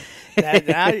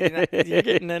 Now you're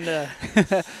getting into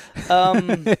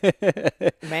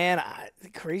man, the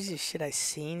craziest shit I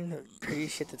seen, the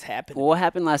craziest shit that's happened. Well, what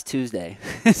happened last Tuesday?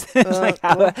 Well,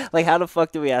 How the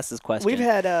fuck do we ask this question? we've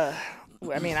had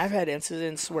I've had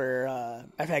incidents where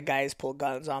I've had guys pull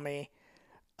guns on me.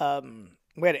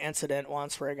 We had an incident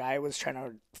once where a guy was trying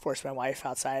to force my wife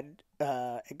outside,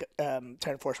 trying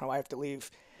to force my wife to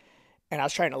leave, and I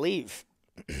was trying to leave.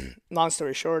 Long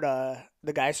story short,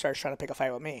 the guy starts trying to pick a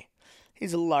fight with me.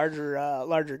 He's a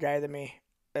larger guy than me,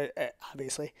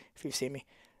 obviously, if you've seen me.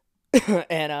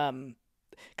 And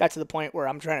got to the point where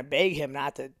I'm trying to beg him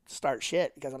not to start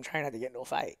shit because I'm trying not to get into a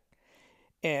fight.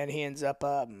 And he ends up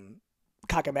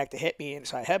cocking back to hit me, and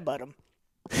so I headbutt him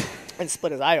and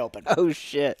split his eye open. Oh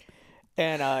shit!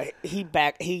 And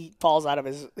he falls out of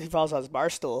his bar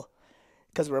stool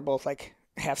because we're both like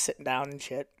half sitting down and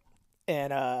shit.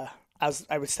 And I was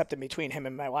stepped in between him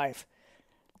and my wife.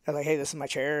 I was like, hey, this is my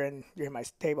chair and you're at my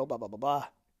table, blah blah blah blah.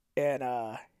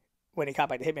 And when he caught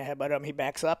back to hit me, I headbutt him. He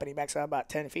backs up about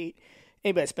 10 feet.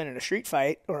 Anybody that's been in a street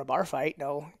fight or a bar fight,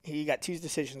 no, he got two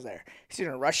decisions there. He's either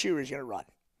gonna rush you or he's gonna run.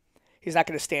 He's not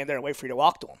gonna stand there and wait for you to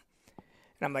walk to him.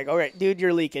 And I'm like, all right, dude,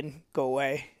 you're leaking. Go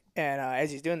away. And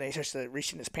as he's doing that, he starts to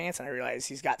reach in his pants, and I realize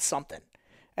he's got something.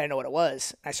 I didn't know what it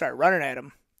was. I started running at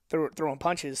him, throwing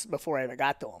punches before I even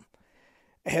got to him.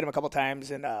 I hit him a couple times,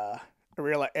 and I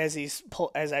realized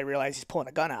as I realized he's pulling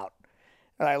a gun out.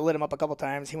 I lit him up a couple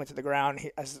times. He went to the ground.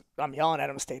 I'm yelling at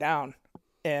him to stay down,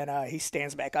 and he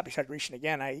stands back up. He started reaching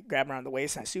again. I grab him around the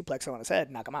waist and I suplex him on his head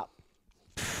and knock him out.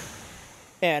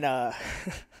 And I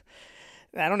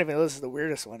don't even know, this is the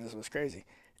weirdest one. This was crazy.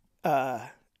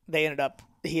 He ended up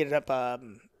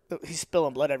he's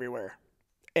spilling blood everywhere,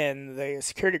 and the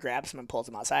security grabs him and pulls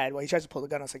him outside. Well, he tries to pull the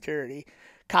gun on security.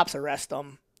 Cops arrest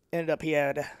him. Ended up he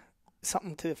had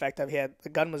something to the effect of the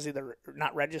gun was either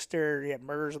not registered, he had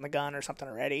murders on the gun or something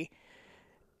already.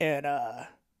 And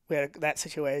we had that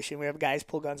situation. We have guys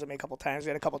pull guns on me a couple times. We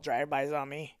had a couple drive-bys on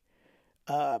me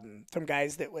from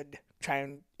guys that would try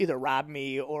and either rob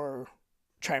me or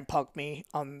try and punk me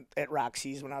at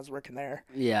Roxy's when I was working there.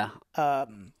 Yeah.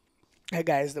 Had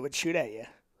guys that would shoot at you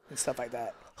and stuff like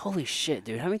that. Holy shit,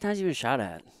 dude! How many times have you been shot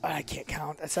at? I can't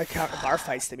count. That's like counting bar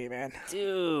fights to me, man.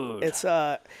 Dude.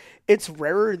 It's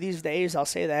rarer these days. I'll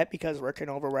say that because working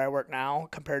over where I work now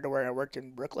compared to where I worked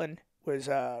in Brooklyn where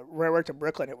I worked in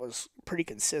Brooklyn, it was pretty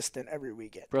consistent every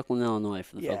weekend. Brooklyn, Illinois,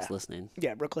 for the folks listening.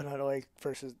 Yeah, Brooklyn, Illinois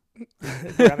versus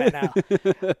where I'm at now.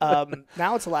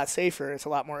 Now it's a lot safer. It's a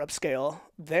lot more upscale.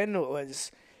 Then it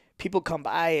was people come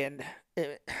by and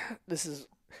this is,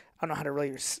 I don't know how to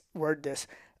really word this.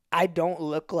 I don't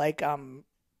look like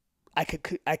I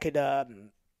could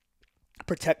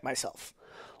protect myself.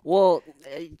 Well,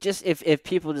 just if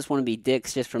people just want to be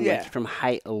dicks just from from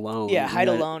height alone. Yeah, height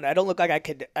alone. I don't look like I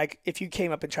could. If you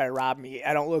came up and tried to rob me,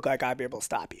 I don't look like I'd be able to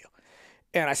stop you.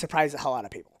 And I surprised the hell out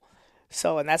of people.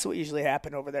 So, and that's what usually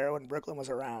happened over there when Brooklyn was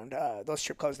around. Those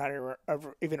strip clubs not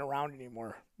even around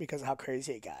anymore because of how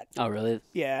crazy it got. Oh, really?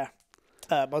 Yeah.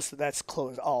 Most of that's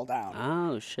closed all down.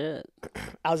 Oh, shit.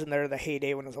 I was in there the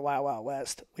heyday when it was a Wild Wild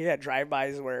West. We had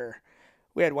drive-bys where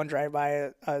we had one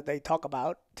drive-by they talk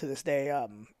about to this day.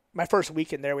 My first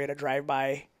weekend there, we had a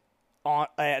drive-by. I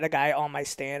had a guy on my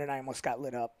stand, and I almost got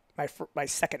lit up. My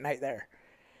second night there.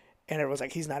 And it was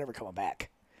like, he's not ever coming back.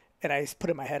 And I put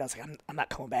in my head, I was like, I'm not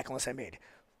coming back unless I made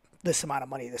this amount of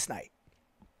money this night.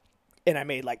 And I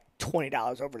made like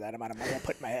 $20 over that amount of money I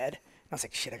put in my head. I was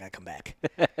like, shit, I got to come back.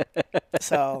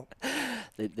 So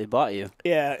they bought you.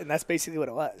 Yeah, and that's basically what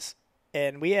it was.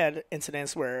 And we had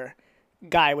incidents where a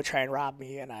guy would try and rob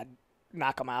me, and I'd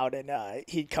knock him out, and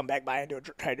he'd come back by and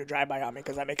try to do a drive-by on me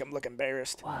because I make him look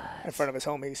embarrassed in front of his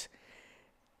homies.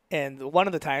 And one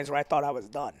of the times where I thought I was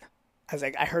done, I was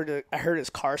like, I heard his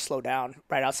car slow down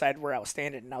right outside where I was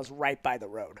standing, and I was right by the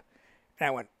road. And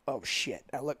I went, oh, shit.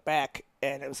 I looked back,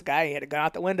 and it was a guy. He had a gun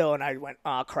out the window, and I went,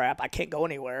 oh, crap. I can't go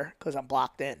anywhere because I'm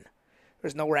blocked in.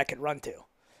 There's nowhere I could run to.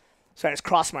 So I just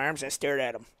crossed my arms and I stared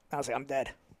at him. I was like, I'm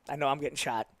dead. I know I'm getting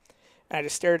shot. And I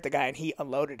just stared at the guy, and he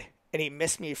unloaded. And he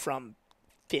missed me from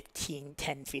 10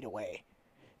 feet away.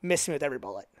 Missed me with every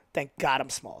bullet. Thank God I'm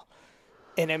small.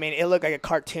 And, I mean, it looked like a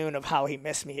cartoon of how he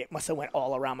missed me. It must have went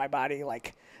all around my body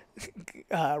like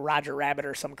Roger Rabbit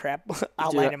or some crap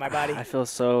outlining my body. I feel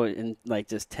so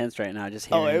just tense right now just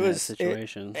hearing that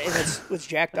situation. And what's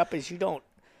jacked up is you don't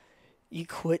you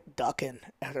quit ducking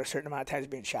after a certain amount of times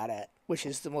being shot at, which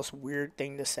is the most weird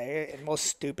thing to say and most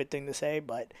stupid thing to say.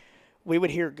 But we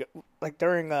would hear, like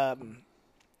during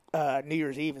New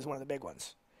Year's Eve is one of the big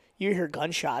ones. You hear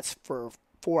gunshots for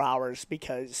 4 hours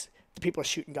because the people are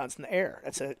shooting guns in the air.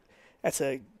 That's a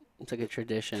It's like a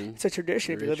tradition. It's a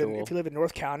tradition. Ritual. If you live in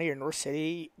North County or North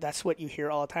City, that's what you hear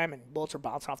all the time, and bullets are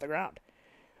bouncing off the ground.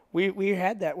 We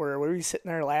had that where we were sitting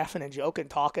there laughing and joking,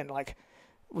 talking like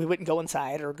we wouldn't go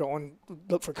inside or go and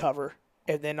look for cover,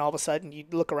 and then all of a sudden you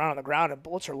look around on the ground and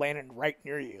bullets are landing right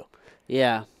near you.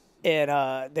 Yeah.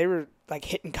 And they were like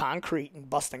hitting concrete and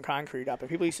busting concrete up. And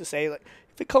people used to say, like,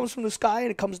 if it comes from the sky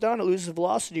and it comes down, it loses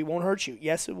velocity, it won't hurt you.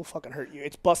 Yes, it will fucking hurt you.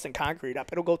 It's busting concrete up.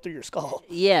 It'll go through your skull.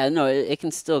 Yeah, no, it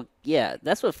can still, yeah,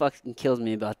 that's what fucking kills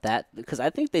me about that, because I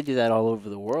think they do that all over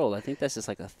the world. I think that's just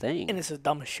like a thing. And it's the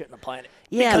dumbest shit on the planet.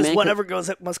 Yeah, because man, whatever goes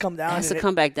up must come down. It has to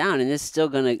come back down, and it's still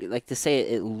gonna, like, to say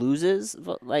it loses,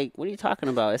 like, what are you talking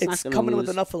about? It's not gonna coming lose.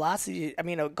 with enough velocity. I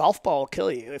mean, a golf ball will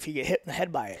kill you if you get hit in the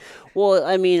head by it. Well,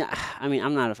 I mean, I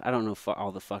don't know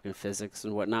all the fucking physics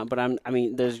and whatnot, but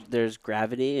there's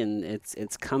gravity, and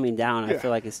it's coming down. Yeah. I feel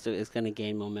like it's gonna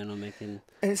gain momentum. It can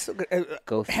And it's still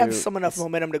go have through. some enough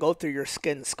momentum to go through your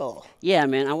skin skull. Yeah,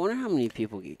 man, I wonder how many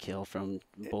people get killed from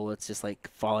bullets just like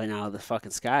falling out of the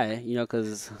fucking sky. You know,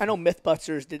 because I know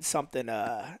MythBusters did something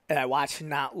that I watched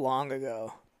not long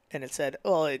ago, and it said,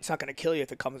 "Oh, it's not going to kill you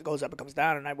if it goes up and comes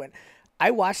down." And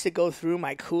I watched it go through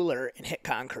my cooler and hit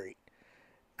concrete.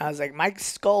 I was like, my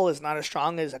skull is not as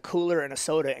strong as a cooler and a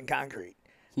soda and concrete.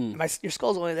 Your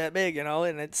skull's only that big, you know,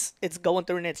 and it's going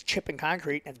through and it's chipping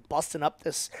concrete and it's busting up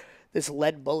this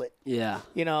lead bullet. yeah,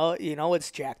 You know it's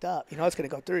jacked up. You know it's going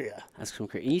to go through you. that's some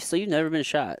crazy. So you've never been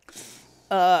shot?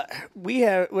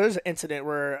 There's an incident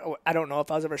where I don't know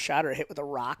if I was ever shot or hit with a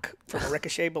rock from a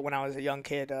ricochet, but when I was a young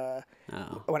kid,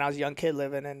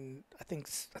 living in, I think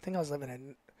I was living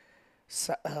in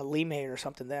Limay or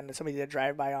something then, and somebody did a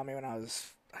drive-by on me when I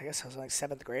was like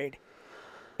 7th grade,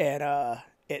 and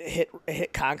it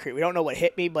hit concrete. We don't know what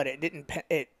hit me, but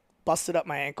it busted up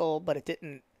my ankle, but it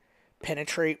didn't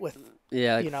penetrate with,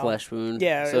 Yeah, like flesh wound.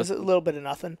 Yeah, so it was a little bit of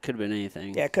nothing. could have been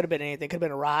anything. Yeah, it could have been anything. Could have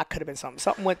been a rock. Could have been something.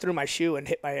 Something went through my shoe and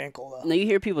hit my ankle, though. Now you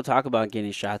hear people talk about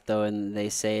getting shot though, and they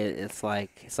say it's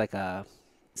like that.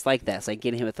 It's like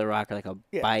getting hit with a rock or like a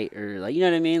bite or like, you know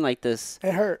what I mean? Like this.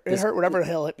 It hurt. It hurt whatever the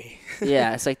hell hit me.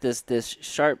 Yeah, it's like this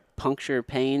sharp puncture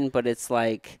pain, but it's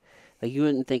like you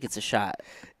wouldn't think it's a shot.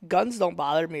 Guns don't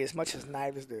bother me as much as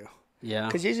knives do. Yeah.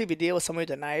 Because usually if you deal with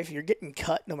somebody with a knife, you're getting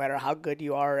cut no matter how good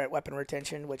you are at weapon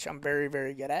retention, which I'm very,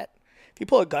 very good at. If you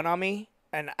pull a gun on me,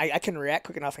 and I can react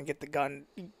quick enough and get the gun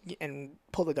and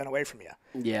pull the gun away from you.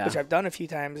 Yeah. Which I've done a few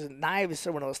times. And knives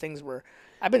are one of those things where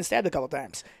I've been stabbed a couple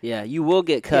times. Yeah, you will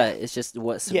get cut. Yeah. It's just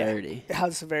what severity. Yeah.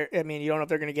 How severe? I mean, you don't know if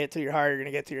they're going to get it through your heart or you're going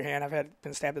to get it through your hand. I've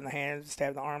been stabbed in the hand,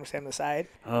 stabbed in the arm, stabbed in the side.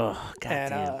 Oh,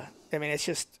 goddamn. And I mean, it's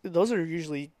just those are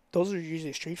usually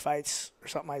street fights or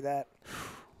something like that.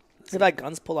 I've had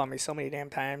guns pulled on me so many damn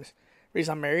times. The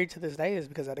reason I'm married to this day is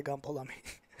because I had a gun pulled on me.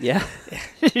 Yeah?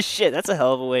 Shit, that's a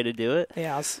hell of a way to do it.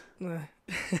 Yeah, I was been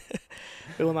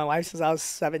with my wife since I was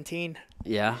 17.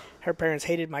 Yeah. Her parents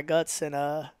hated my guts, and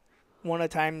one of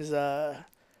the times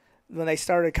when they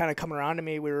started kind of coming around to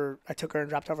me, I took her and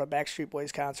dropped her off at a Backstreet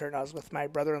Boys concert, and I was with my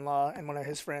brother-in-law and one of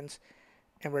his friends,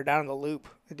 and we were down in the Loop.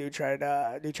 The dude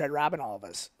tried robbing all of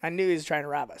us. I knew he was trying to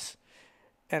rob us.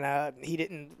 And he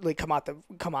didn't really come out.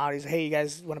 He's like, hey, you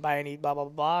guys want to buy any blah, blah,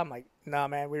 blah, blah? I'm like, no,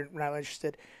 man, we're not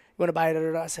interested. You want to buy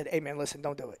it? I said, hey, man, listen,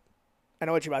 don't do it. I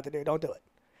know what you're about to do. Don't do it.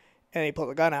 And he pulled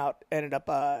the gun out, ended up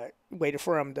waited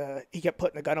for him to – he kept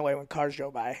putting the gun away when cars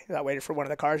drove by. I waited for one of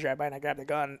the cars to drive by, and I grabbed the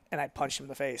gun, and I punched him in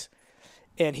the face.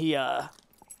 And he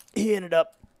ended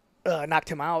up knocked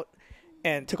him out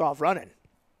and took off running.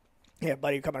 He had a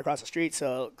buddy coming across the street.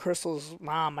 So Crystal's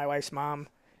mom, my wife's mom,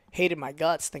 hated my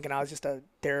guts, thinking I was just a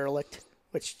derelict,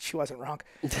 which she wasn't wrong.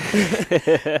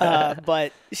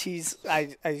 But she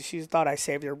thought I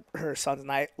saved her son's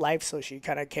life, so she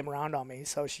kind of came around on me.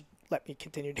 So she let me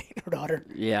continue dating her daughter.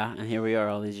 Yeah, and here we are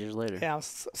all these years later. Yeah, I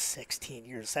was 17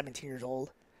 years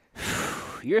old.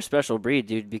 You're a special breed,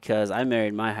 dude, because I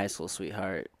married my high school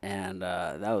sweetheart, and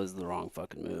that was the wrong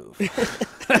fucking move.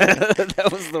 That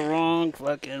was the wrong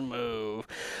fucking move.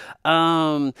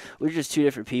 We're just two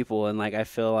different people, and like I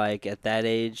feel like at that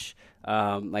age,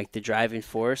 like the driving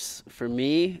force for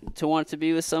me to want to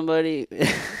be with somebody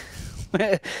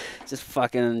just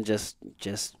fucking just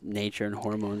nature and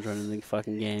hormones running the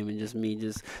fucking game, and just me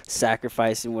just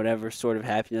sacrificing whatever sort of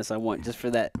happiness I want just for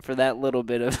that little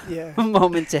bit of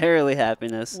momentarily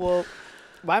happiness. Well,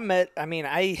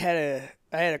 I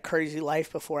had a crazy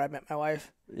life before I met my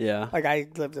wife. Yeah. Like I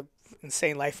lived a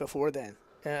insane life before then.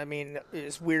 I mean,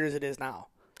 as weird as it is now,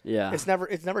 Yeah. it's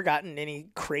never gotten any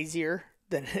crazier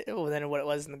than what it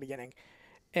was in the beginning.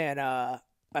 And I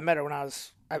met her when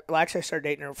actually I started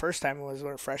dating her the first time was when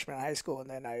we were freshmen in high school, and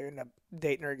then I ended up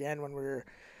dating her again when we were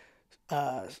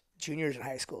juniors in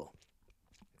high school.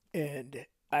 And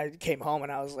I came home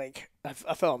and I was like, I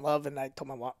fell in love, and I told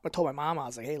my mom, I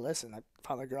was like, hey, listen, I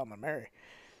found the girl I'm gonna marry.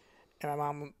 And my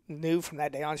mom knew from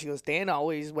that day on. She goes, Dan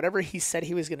always, whatever he said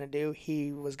he was gonna do,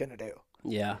 he was gonna do.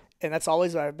 Yeah. And that's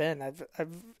always what I've been. I've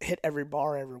hit every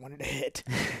bar I ever wanted to hit,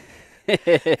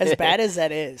 as bad as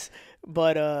that is.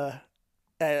 But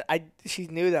she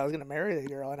knew that I was gonna marry the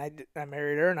girl, and I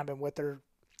married her, and I've been with her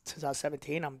since I was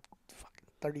 17. I'm fucking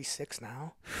 36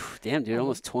 now. Damn, dude,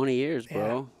 almost 20 years, Yeah,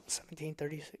 bro. 17,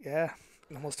 36. Yeah,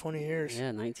 almost 20 years.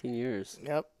 Yeah, 19 years.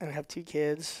 Yep, and I have 2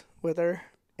 kids with her,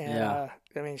 and Yeah.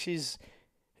 I mean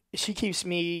she keeps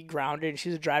me grounded.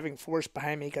 She's a driving force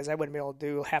behind me because I wouldn't be able to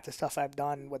do half the stuff I've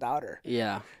done without her.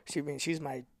 Yeah. She's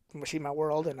my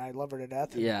world, and I love her to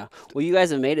death. And Yeah. Well, you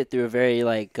guys have made it through a very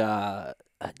like a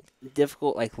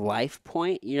difficult like life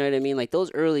point. You know what I mean? Like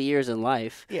those early years in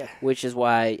life, yeah, which is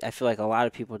why I feel like a lot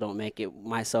of people don't make it,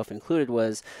 myself included,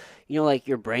 was, you know, like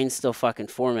your brain's still fucking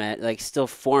like still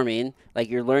forming, like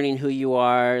you're learning who you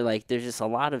are. Like there's just a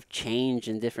lot of change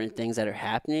and different things that are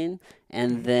happening.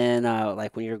 And then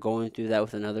like when you're going through that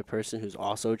with another person who's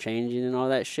also changing and all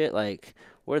that shit, like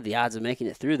what are the odds of making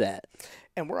it through that?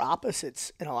 and we're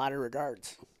opposites in a lot of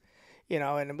regards,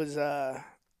 and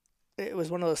it was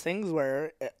one of those things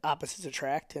where opposites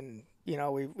attract, and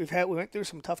we went through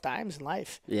some tough times in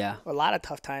life, Yeah. a lot of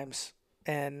tough times,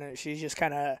 and she just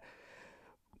kind of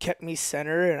kept me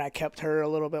centered, and I kept her a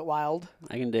little bit wild,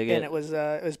 I can dig and it. it was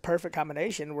a perfect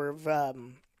combination where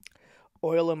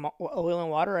oil and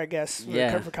water, I guess, the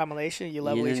Yeah. perfect combination. You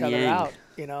level Yin each and other yang.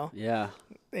 out, Yeah.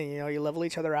 and you level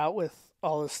each other out with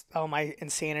all my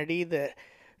insanity that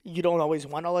you don't always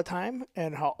want all the time,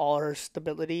 and how all her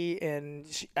stability, and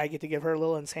I get to give her a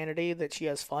little insanity that she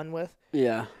has fun with.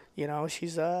 Yeah.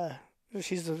 She's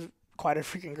quite a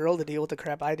freaking girl to deal with the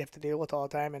crap I'd have to deal with all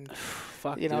the time, and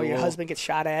Fuck, dude. your Well, husband gets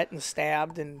shot at and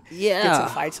stabbed and gets in yeah.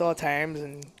 fights all the times,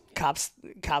 and cops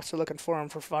are looking for him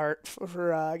for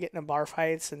getting in bar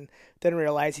fights, and then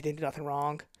realize he didn't do nothing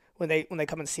wrong. When they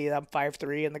come and see it, I'm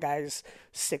 5'3" and the guy's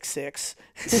 6'6".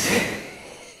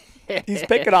 He's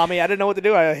picking on me. I didn't know what to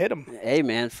do. I hit him. Hey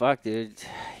man, fuck, dude.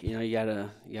 You know you gotta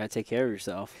take care of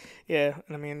yourself. Yeah,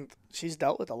 and I mean, she's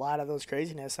dealt with a lot of those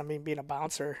craziness. I mean, being a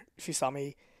bouncer, she saw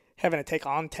me having to take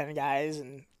on 10 guys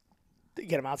and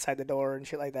get them outside the door and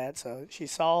shit like that. So she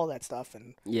saw all that stuff,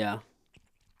 and Yeah.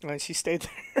 she stayed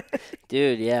there.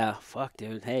 Dude, yeah. Fuck,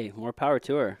 dude. Hey, more power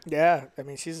to her. Yeah, I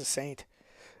mean, she's a saint.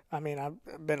 I mean,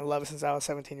 I've been in love since I was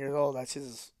 17 years old. That's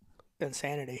just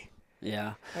insanity.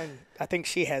 Yeah. And I think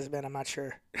she has been. I'm not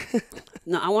sure.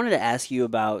 No, I wanted to ask you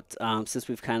about since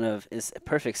we've kind of it's a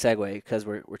perfect segue because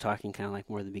we're talking kind of like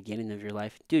more the beginning of your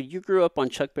life, dude. You grew up on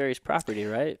Chuck Berry's property,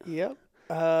 right? Yep.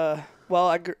 Well,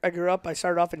 I grew up. I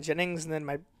started off in Jennings, and then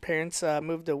my parents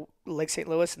moved to Lake St.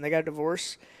 Louis, and they got a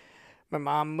divorce. My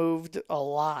mom moved a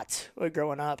lot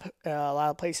growing up. A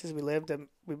lot of places we lived, and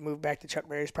we moved back to Chuck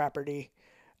Berry's property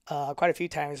quite a few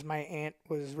times. My aunt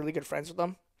was really good friends with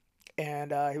him,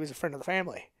 and he was a friend of the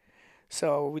family.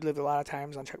 So we lived a lot of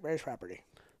times on Chuck Berry's property.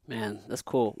 Man, that's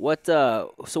cool. What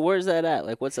so where's that at?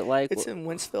 Like what's it like? It's in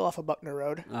Winsville off of Buckner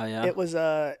Road. Oh yeah. It was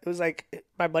like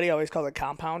my buddy always called it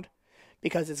compound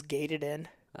because it's gated in.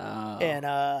 Oh.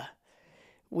 And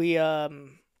we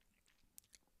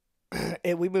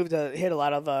we moved to hit a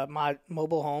lot of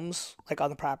mobile homes like on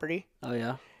the property, Oh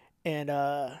yeah.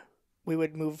 and we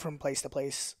would move from place to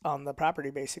place on the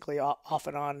property basically off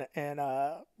and on, and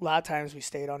a lot of times we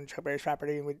stayed on Chuck Berry's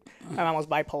property, and my mom was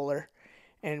bipolar,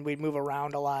 and we'd move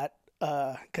around a lot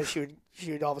because she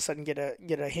would all of a sudden get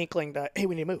a hinkling to, hey,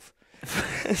 we need to move.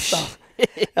 So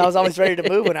I was always ready to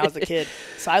move when I was a kid,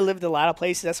 so I lived a lot of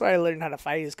places. That's why I learned how to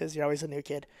fight, is because you're always a new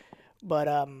kid. But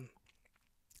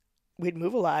we'd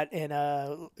move a lot, and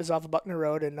it was off of Buckner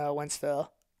Road in Wentzville,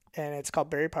 and it's called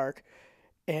Berry Park.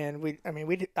 And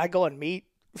I go and meet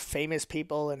famous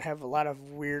people and have a lot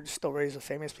of weird stories of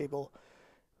famous people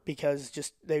because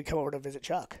just they come over to visit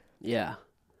Chuck. Yeah.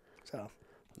 So,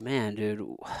 Man,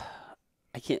 dude,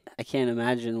 I can't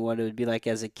imagine what it would be like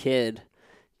as a kid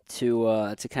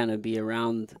to kind of be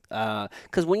around.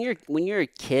 Because when you're a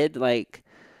kid, like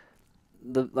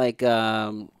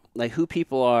like who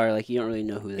people are, like you don't really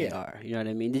know who they are. You know what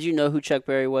I mean? Did you know who Chuck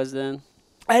Berry was then?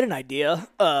 I had an idea.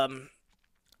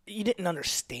 You didn't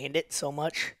understand it so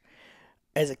much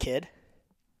as a kid,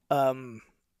 as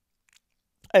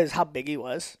how big he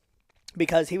was.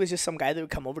 because he was just some guy that would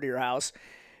come over to your house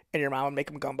and your mom would make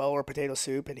him gumbo or potato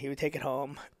soup, and he would take it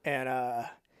home, and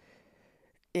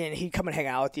he'd come and hang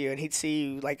out with you, and he'd see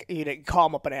you, like, you'd call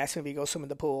him up and ask him if he go swim in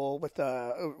the pool with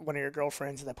one of your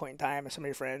girlfriends at that point in time, or some of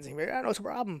your friends, and he'd be like, "I know it's a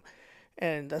problem,"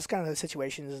 and that's kind of the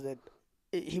situations that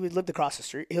he lived across the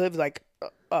street. He lived like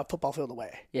a football field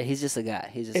away. Yeah, he's just a guy.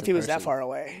 He's just If a he was that person. far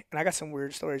away, and I got some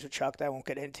weird stories with Chuck that I won't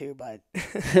get into, but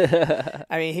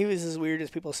I mean, he was as weird as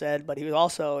people said, but he's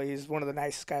one of the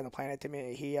nicest guys on the planet to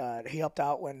me. He helped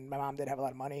out when my mom didn't have a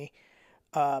lot of money.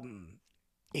 Um,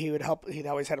 he would help. He'd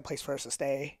always had a place for us to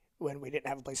stay when we didn't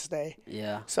have a place to stay.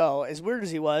 Yeah. So as weird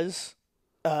as he was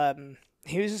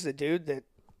just a dude that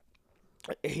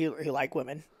he liked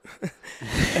women,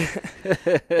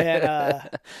 and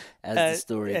As the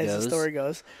story as goes. the story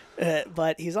goes.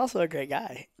 But he's also a great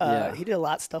guy. Yeah. He did a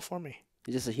lot of stuff for me.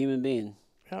 He's just a human being.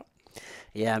 Yep.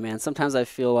 Yeah, man. Sometimes I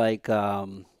feel like I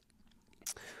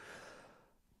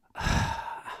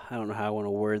don't know how I want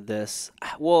to word this.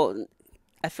 Well,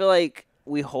 I feel like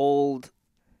we hold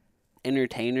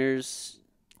entertainers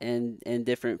and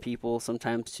different people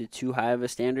sometimes to too high of a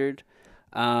standard.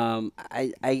 I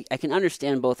can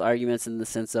understand both arguments in the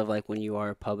sense of like when you are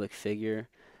a public figure,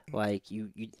 like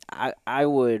I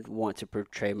would want to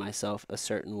portray myself a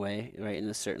certain way, right, in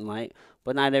a certain light,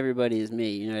 but not everybody is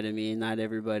me. You know what I mean? Not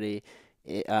everybody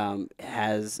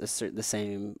has the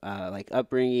same like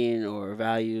upbringing or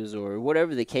values or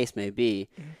whatever the case may be.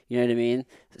 You know what I mean?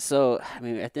 So I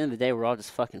mean, at the end of the day, we're all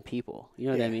just fucking people. You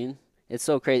know what I Yeah. mean? It's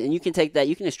so crazy, and you can take that,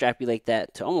 you can extrapolate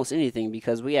that to almost anything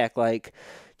because we act like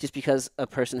just because a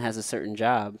person has a certain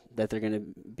job that they're going to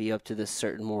be up to this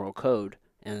certain moral code,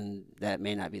 and that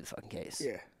may not be the fucking case.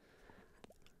 Yeah.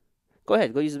 Go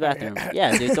ahead, go use the bathroom.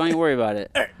 Yeah, dude, don't even worry about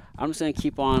it. I'm just gonna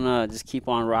keep on, just keep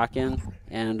on rocking,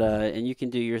 and you can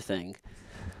do your thing.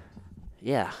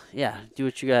 Yeah, do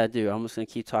what you gotta do. I'm just gonna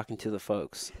keep talking to the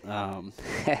folks.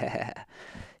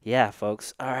 Yeah,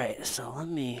 folks. All right, so let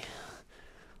me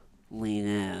lean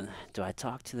in. Do I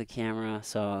talk to the camera?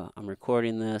 So I'm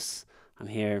recording this. I'm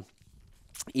here.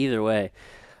 Either way.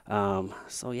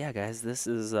 So yeah, guys, this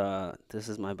is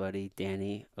my buddy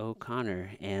Danny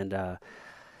O'Connor, and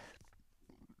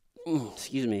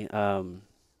excuse me.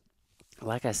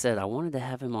 Like I said, I wanted to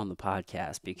have him on the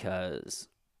podcast because,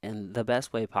 in the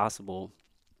best way possible,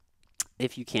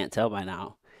 if you can't tell by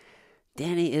now,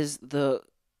 Danny is the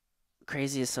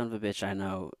craziest son of a bitch I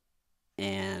know,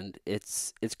 and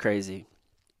it's crazy.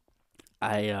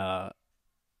 I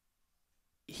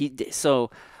so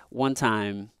one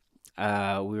time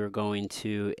we were going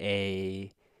to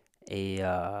a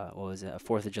what was it, a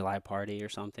 4th of July party or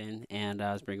something, and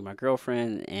I was bringing my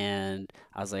girlfriend, and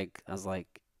I was like,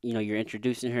 you know, you're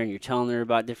introducing her and you're telling her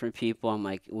about different people. I'm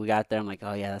like, we got there, I'm like,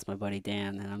 oh yeah, that's my buddy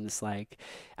Dan, and I'm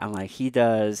like, he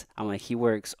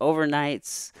works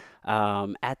overnights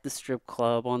at the strip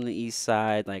club on the east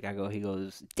side. Like, he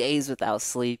goes days without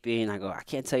sleeping. I go, I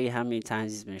can't tell you how many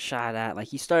times he's been shot at.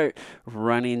 Like, you start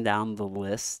running down the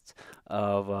list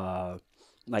of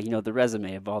like, you know, the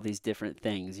resume of all these different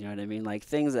things, you know what I mean? Like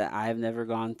things that I've never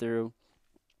gone through.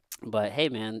 But hey,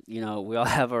 man, you know, we all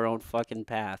have our own fucking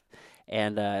path.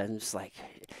 And I'm just like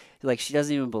she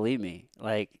doesn't even believe me.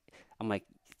 Like, I'm like,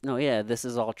 no, yeah, this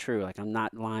is all true. Like, I'm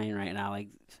not lying right now. Like,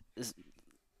 this,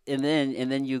 and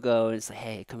then you go and it's like,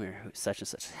 hey, come here, such and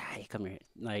such. Hey, come here.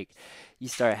 Like, you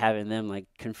start having them like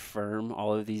confirm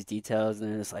all of these details, and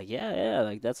then it's like, yeah,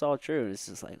 like that's all true. And it's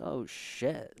just like, oh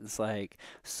shit. It's like,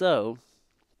 so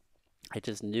I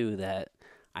just knew that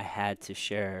I had to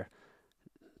share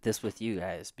this with you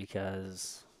guys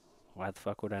because why the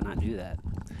fuck would I not do that?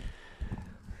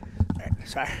 All right,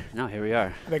 sorry. No, here we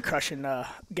are. I've been crushing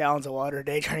gallons of water a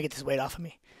day trying to get this weight off of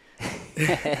me.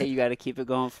 You got to keep it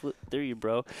going through you,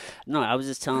 bro. No, I was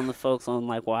just telling the folks on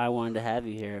like why I wanted to have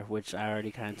you here, which I already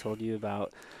kind of told you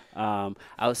about. I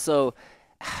was so,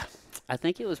 I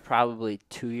think it was probably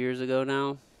 2 years ago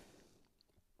now.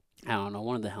 I don't know,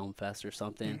 one of the Helm Fest or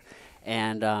something.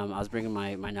 And I was bringing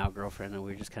my now girlfriend, and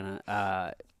we were just kind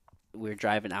of we were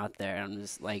driving out there, and I'm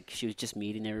just like, she was just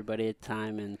meeting everybody at the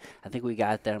time, and I think we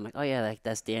got there. I'm like, oh yeah, like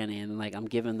that's Danny, and like I'm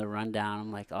giving the rundown.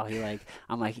 I'm like, oh,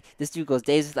 I'm like, this dude goes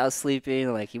days without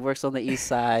sleeping, like he works on the east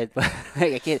side, but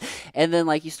like I can't. And then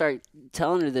like you start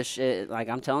telling her this shit, like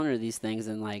I'm telling her these things,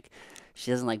 and like she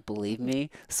doesn't like believe me.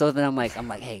 So then I'm like,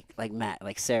 hey, like Matt,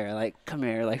 like Sarah, like come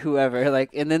here, like whoever, like,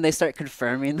 and then they start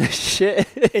confirming the shit.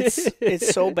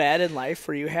 It's so bad in life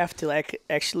where you have to like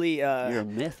actually You're a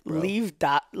myth, bro.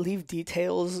 leave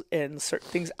details and certain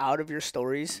things out of your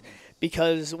stories,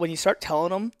 because when you start telling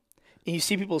them, and you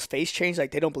see people's face change,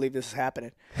 like they don't believe this is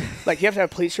happening. Like you have to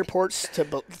have police reports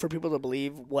for people to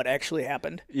believe what actually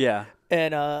happened. Yeah.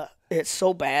 And it's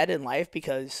so bad in life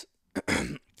because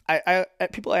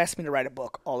people ask me to write a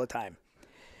book all the time.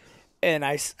 And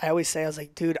I always say, I was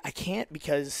like, dude, I can't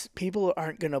because people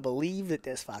aren't going to believe that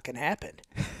this fucking happened.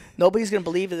 Nobody's going to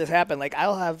believe that this happened. Like,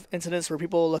 I'll have incidents where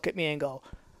people look at me and go,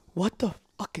 what the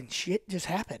fucking shit just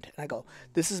happened? And I go,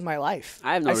 this is my life.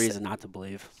 I have no reason not to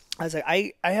believe. I was like,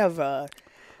 I have,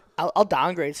 I'll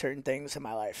downgrade certain things in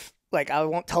my life. Like, I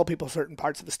won't tell people certain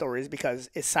parts of the stories because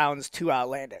it sounds too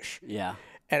outlandish. Yeah.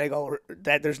 And I go,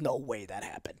 that there's no way that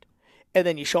happened. And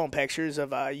then you show them pictures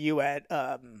of you at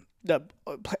the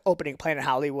opening Planet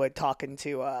Hollywood talking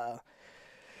to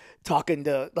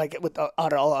like with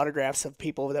all autographs of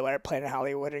people that were at Planet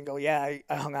Hollywood and go, yeah,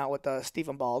 I hung out with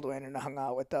Stephen Baldwin and I hung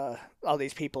out with all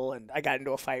these people and I got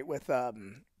into a fight with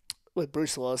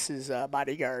Bruce Willis's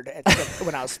bodyguard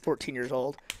when I was 14 years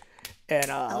old, and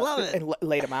I love it. And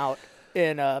laid him out.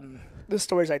 And the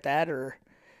stories like that are.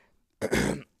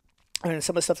 I mean,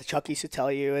 some of the stuff that Chuck used to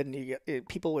tell you, and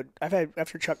people would. I've had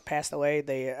after Chuck passed away,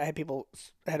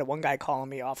 I had one guy calling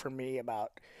me, offering me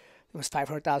about it was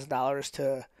 $500,000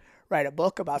 to write a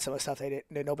book about some of the stuff that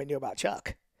nobody knew about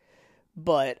Chuck.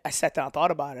 But I sat down and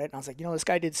thought about it, and I was like, this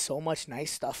guy did so much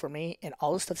nice stuff for me, and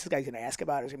all the stuff this guy's gonna ask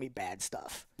about is gonna be bad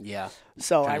stuff. Yeah.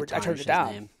 So I turned it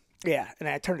down. Name. Yeah, and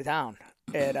I turned it down,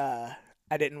 and I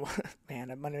didn't. Man,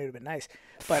 it might have been nice,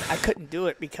 but I couldn't do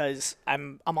it because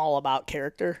I'm all about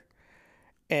character.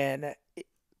 And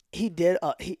he did.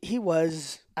 He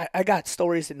was. I got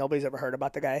stories that nobody's ever heard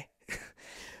about the guy,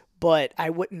 but I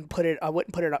wouldn't put it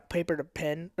up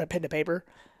pen to paper,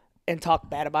 and talk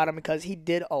bad about him because he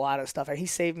did a lot of stuff. He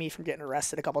saved me from getting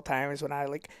arrested a couple times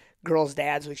when girls'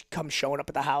 dads would come showing up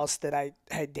at the house that I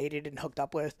had dated and hooked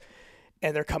up with,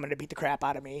 and they're coming to beat the crap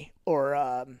out of me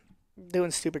or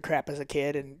doing stupid crap as a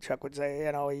kid. And Chuck would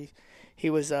say, he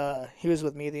was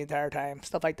with me the entire time,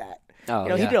 stuff like that.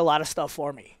 Oh, He did a lot of stuff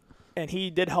for me, and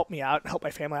he did help me out and help my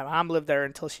family. My mom lived there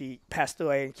until she passed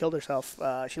away and killed herself.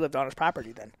 She lived on his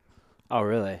property then. Oh,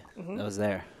 really? Mm-hmm. That was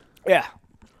there. Yeah.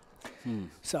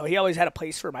 So he always had a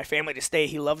place for my family to stay.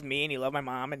 He loved me and he loved my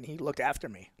mom and he looked after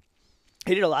me.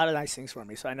 He did a lot of nice things for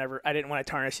me. So I didn't want to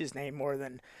tarnish his name more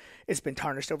than it's been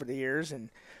tarnished over the years and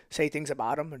say things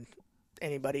about him and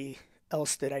anybody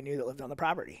else that I knew that lived on the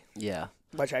property. Yeah.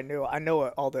 Which I knew. I knew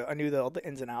all the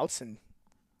ins and outs, and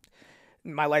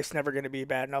my life's never going to be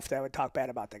bad enough that I would talk bad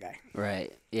about the guy.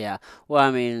 Right. Yeah. Well, I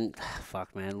mean,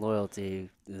 fuck, man. Loyalty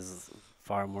is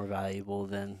far more valuable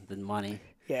than money.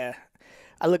 Yeah.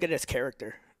 I look at it as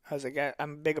character. I was like,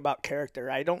 I'm big about character.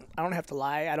 I don't have to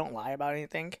lie. I don't lie about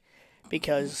anything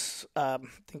because I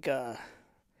think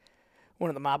one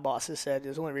of the mob bosses said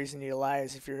the only reason you lie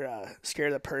is if you're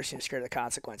scared of the person, you're scared of the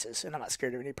consequences. And I'm not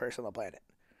scared of any person on the planet.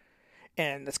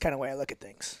 And that's kind of the way I look at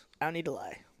things. I don't need to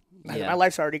lie. Yeah. My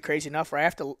life's already crazy enough where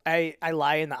I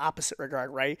lie in the opposite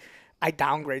regard, right? I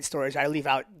downgrade stories. I leave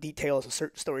out details of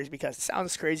certain stories because it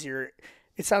sounds crazier.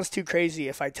 It sounds too crazy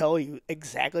if I tell you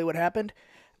exactly what happened.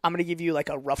 I'm going to give you like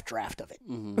a rough draft of it.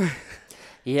 Mm-hmm.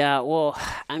 Yeah, well,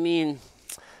 I mean,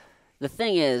 the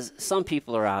thing is, some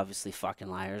people are obviously fucking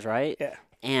liars, right? Yeah.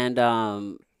 And,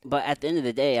 but at the end of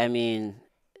the day, I mean,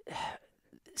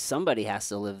 somebody has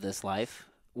to live this life.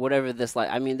 Whatever this life,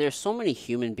 I mean, there's so many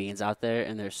human beings out there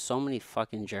and there's so many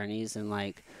fucking journeys and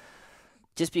like,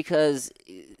 just because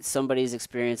somebody's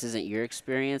experience isn't your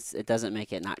experience, it doesn't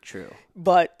make it not true.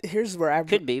 But here's where I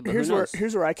could be. But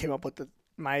here's where I came up with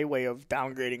my way of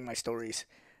downgrading my stories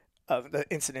of the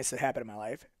incidents that happened in my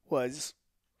life was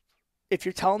if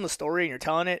you're telling the story and you're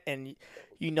telling it and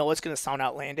you know it's going to sound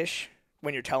outlandish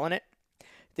when you're telling it,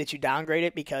 that you downgrade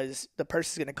it because the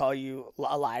person's going to call you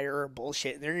a liar or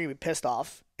bullshit and they're going to be pissed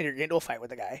off and you're getting into a fight with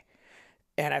the guy.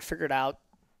 And I figured out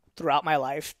throughout my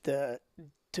life to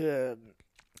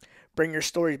bring your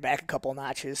story back a couple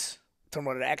notches from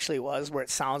what it actually was, where it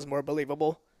sounds more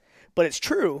believable. But it's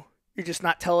true. You're just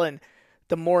not telling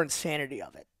the more insanity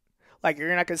of it. Like,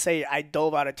 you're not going to say, I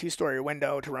dove out a 2-story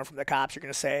window to run from the cops. You're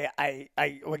going to say, I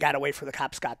got away before the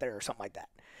cops got there or something like that.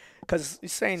 Because you're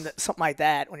saying something like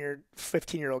that when you're a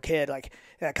 15-year-old kid, like,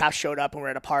 the cops showed up and we're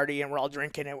at a party and we're all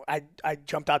drinking and I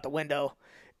jumped out the window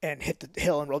and hit the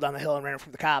hill and rolled down the hill and ran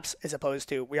from the cops, as opposed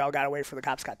to we all got away before the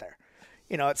cops got there.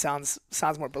 It sounds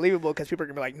more believable because people are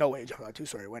going to be like, no way, you jumped out a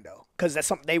 2-story window. Because that's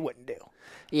something they wouldn't do.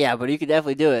 Yeah, but you could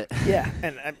definitely do it. Yeah,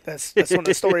 and that's one of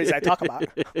the stories I talk about.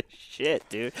 Shit,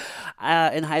 dude.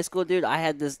 In high school, dude,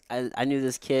 I knew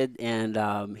this kid,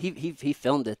 and he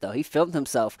filmed it, though. He filmed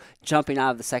himself jumping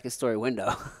out of the 2nd-story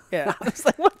window. Yeah. I was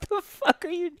like, what the fuck are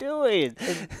you doing?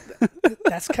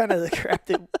 That's kind of the crap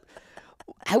that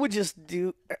I would just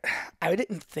do. I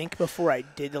didn't think before I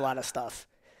did a lot of stuff,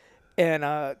 and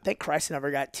thank Christ I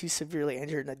never got too severely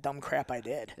injured in the dumb crap I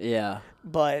did. Yeah,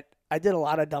 But I did a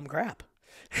lot of dumb crap.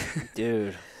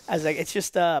 dude. I was like, it's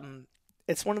just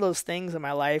it's one of those things in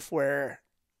my life where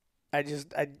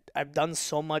I've done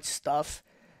so much stuff.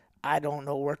 I don't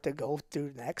know where to go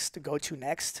to next.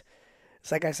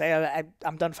 It's like I say,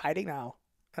 I'm done fighting now.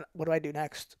 What do I do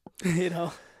next? you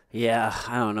know, Yeah,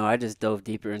 I don't know. I just dove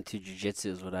deeper into jujitsu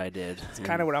is what I did. it's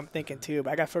kind of what I'm thinking too.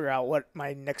 But I got to figure out what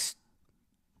my next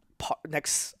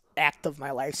act of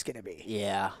my life's gonna be.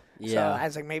 Yeah, So yeah. I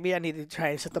was like, maybe I need to try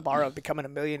and set the bar of becoming a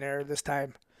millionaire this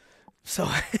time. So,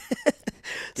 so I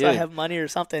Dude, have money or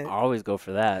something. I always go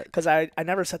for that. Because I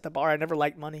never set the bar. I never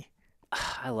liked money.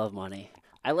 I love money.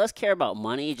 I less care about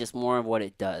money, just more of what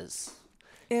it does.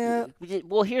 Yeah.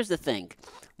 Well, here's the thing.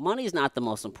 Money is not the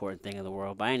most important thing in the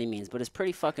world by any means, but it's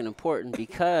pretty fucking important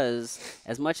because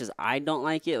as much as I don't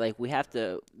like it, like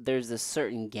there's this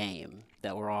certain game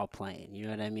that we're all playing, you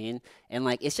know what I mean? And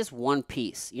like it's just one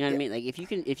piece. You know what I mean? Like if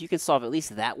you can solve at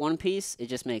least that one piece, it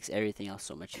just makes everything else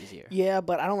so much easier. Yeah,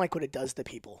 but I don't like what it does to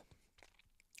people.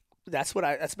 That's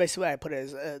basically what I put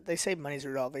it as. They say money's the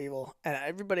root of all evil, and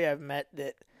everybody I've met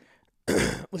that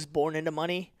was born into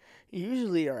money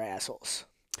usually are assholes.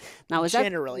 Now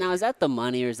Generally. is that the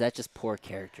money or is that just poor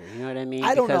character? You know what I mean?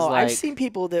 I don't Because know. I've like seen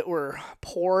people that were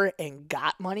poor and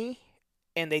got money,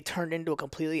 and they turned into a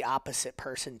completely opposite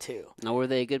person too. now were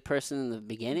they a good person in the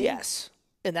beginning? Yes,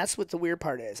 and that's what the weird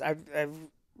part is. I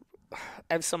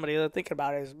have somebody that I'm thinking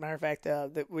about it. As a matter of fact,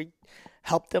 that we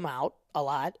helped them out a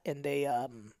lot, and they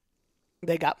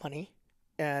got money,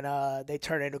 and they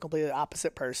turned into a completely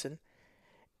opposite person.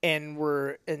 And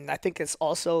I think it's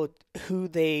also who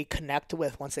they connect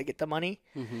with once they get the money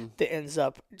Mm-hmm. that ends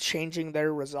up changing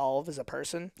their resolve as a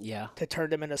person Yeah. to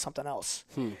turn them into something else.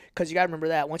 Hmm. Because you got to remember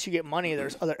that once you get money,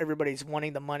 everybody's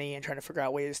wanting the money and trying to figure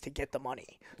out ways to get the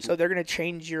money. So they're going to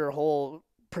change your whole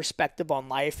perspective on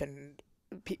life, and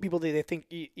people that they think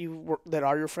that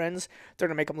are your friends, they're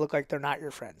going to make them look like they're not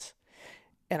your friends.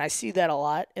 And I see that a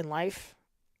lot in life.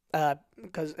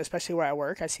 Because especially where I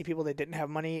work, I see people that didn't have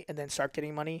money and then start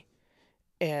getting money,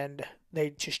 and they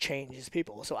just change as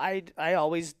people. So I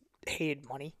always hated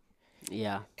money,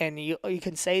 Yeah. and you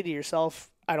can say to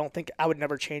yourself, I don't think I would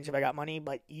never change if I got money,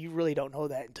 but you really don't know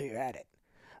that until you had it.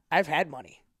 I've had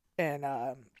money, and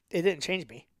it didn't change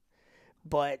me,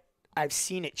 but I've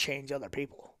seen it change other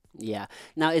people. Yeah.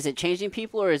 Now, is it changing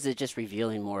people, or is it just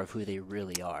revealing more of who they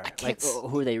really are, like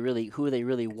who they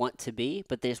really want to be,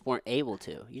 but they just weren't able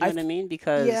to? You know what I mean?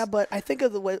 Because Yeah, but I think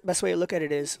of best way to look at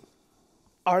it is,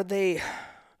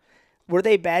 were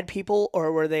they bad people,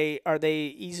 or are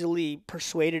they easily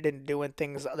persuaded into doing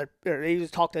things or they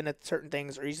just talked into certain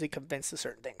things or easily convinced to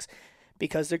certain things?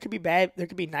 Because there could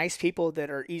be nice people that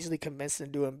are easily convinced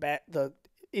into doing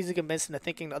easily convinced into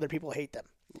thinking that other people hate them,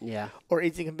 yeah, or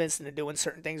easily convinced into doing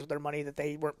certain things with their money that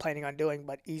they weren't planning on doing,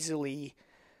 but easily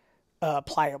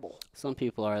pliable. some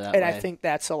people are that And way. I think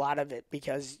that's a lot of it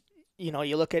because you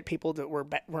look at people that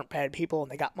weren't bad people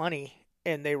and they got money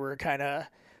and they were kind of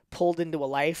pulled into a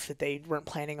life that they weren't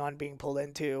planning on being pulled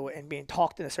into and being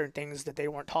talked into certain things that they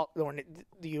weren't talked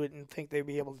you wouldn't think they'd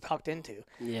be able to talk into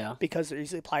Yeah. because they're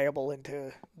easily pliable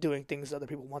into doing things other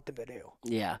people want them to do.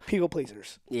 Yeah. People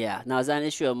pleasers. Yeah. Now, is that an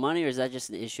issue of money, or is that just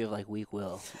an issue of like weak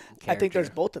will? I think there's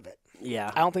Character? both of it.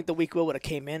 Yeah. I don't think the weak will would have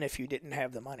came in if you didn't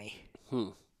have the money. Hmm.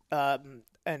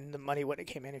 And the money wouldn't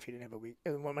have came in if you didn't have a weak.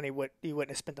 And you wouldn't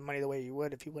have spent the money the way you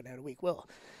would if you wouldn't have a weak will.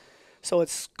 So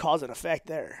it's cause and effect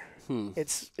there.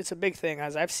 It's a big thing,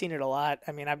 as I've seen it a lot.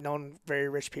 I mean, I've known very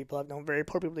rich people. I've known very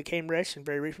poor people that became rich, and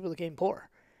very rich people that became poor.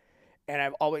 And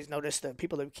I've always noticed that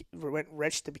people that went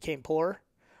rich that became poor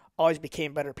always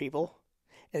became better people,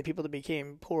 and the people that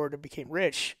became poor that became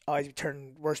rich always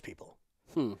turned worse people.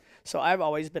 So I've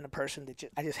always been a person that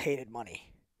I just hated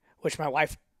money, which my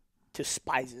wife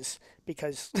despises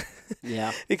because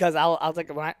Yeah. because I was like,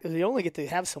 you only get to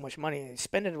have so much money, and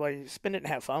spend it and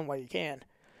have fun while you can.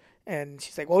 And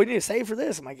she's like, well, we need to save for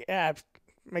this. I'm like, yeah, it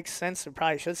makes sense. We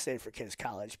probably should save for kids'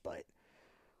 college, but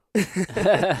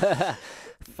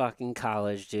Fucking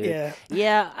college, dude. yeah,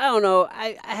 Yeah, I don't know.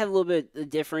 I have a little bit of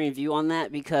differing view on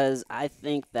that because I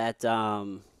think that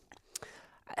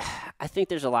I think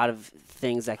there's a lot of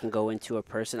things that can go into a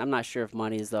person. I'm not sure if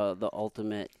money is the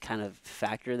ultimate kind of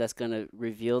factor that's going to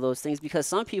reveal those things because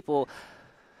some people,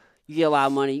 you get a lot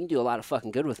of money, you can do a lot of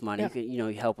fucking good with money. Yeah. You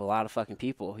can, you help a lot of fucking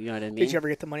people. You know what I mean? Did you ever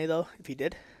get the money though? If you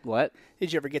did, What?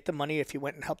 did you ever get the money if you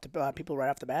went and helped people right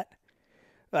off the bat?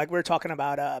 Like we were talking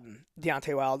about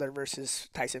Deontay Wilder versus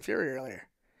Tyson Fury earlier.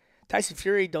 Tyson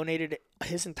Fury donated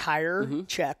his entire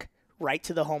check right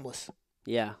to the homeless.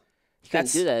 Yeah. He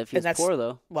couldn't do that if he was poor,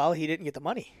 though. Well, he didn't get the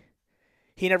money.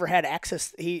 He never had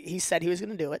access. He said he was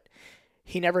going to do it.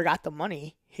 He never got the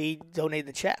money. He donated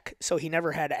the check, so he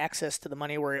never had access to the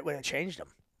money where it would have changed him.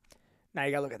 Now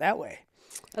you got to look at it that way.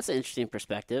 That's an interesting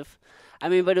perspective. I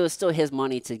mean, but it was still his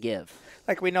money to give.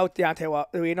 Like we know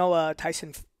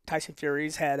Tyson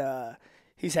Fury's had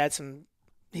he's had some.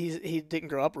 He didn't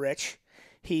grow up rich.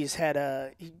 He's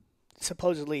had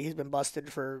supposedly he's been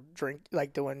busted for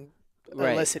doing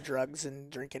illicit drugs and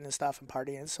drinking and stuff and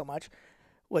partying so much,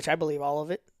 which I believe all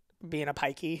of it. Being a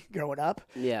pikey growing up,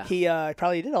 yeah, he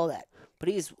probably did all that. But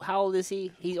how old is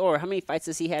he? Or how many fights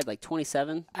has he had? Like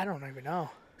 27? I don't even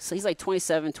know. So he's like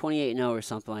 27, 28-0 or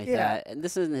something like that. And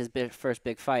this isn't his first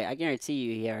big fight. I guarantee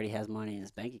you he already has money in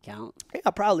his bank account. Yeah,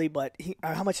 probably. But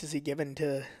how much has he given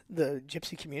to the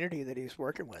gypsy community that he's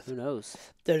working with? Who knows?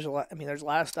 There's a lot. I mean, there's a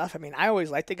lot of stuff. I mean, I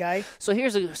always liked the guy. So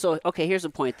here's a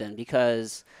point then,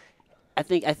 because I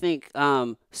think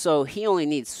so he only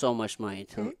needs so much money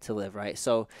to live, right?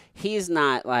 So he's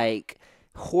not like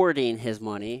hoarding his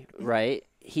money, right?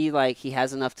 He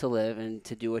has enough to live and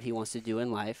to do what he wants to do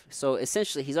in life. So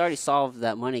essentially he's already solved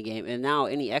that money game, and now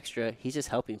any extra he's just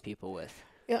helping people with.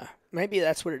 Yeah, maybe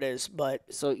that's what it is, but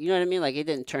so you know what I mean? Like it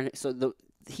didn't turn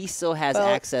he still has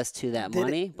access to that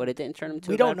money, but it didn't turn him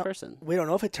to a bad person. We don't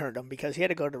know if it turned him because he had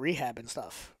to go to rehab and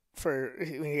stuff when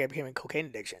he became a cocaine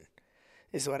addiction.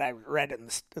 Is what I read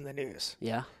in the news.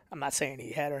 Yeah. I'm not saying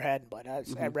he had or hadn't, but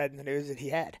I read in the news that he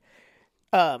had.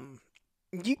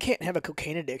 You can't have a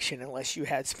cocaine addiction unless you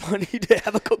had some money to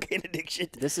have a cocaine addiction.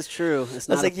 This is true. It's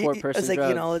not a poor person drug.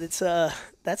 You know, it's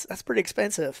that's pretty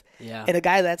expensive. Yeah. And a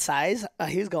guy that size,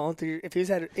 he's going through if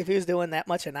he was doing that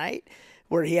much a night,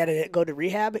 where he had to go to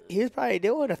rehab, he was probably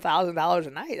doing $1,000 a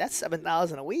night. That's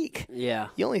 $7,000 a week. Yeah.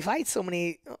 You only fight so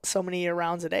many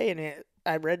rounds a day, and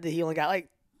I read that he only got like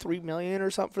 $3 million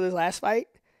or something for this last fight.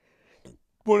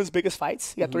 One of his biggest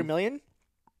fights. He got $3 million.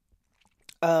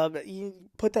 You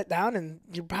put that down, and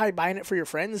you're probably buying it for your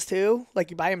friends too. Like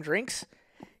you buy him drinks.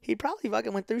 He probably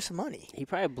fucking went through some money. He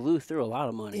probably blew through a lot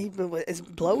of money.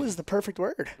 Blow is the perfect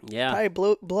word. Yeah.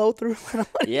 Probably blow through a lot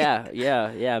of money.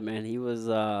 Yeah, man. He was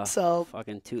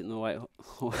fucking tooting the white.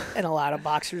 And a lot of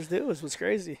boxers do. Is what's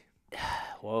crazy.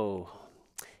 Whoa.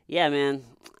 Yeah, man.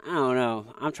 I don't know.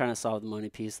 I'm trying to solve the money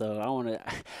piece though.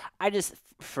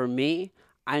 For me,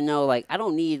 I know like I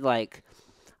don't need like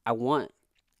I want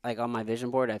like on my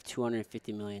vision board I have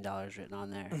 $250 million written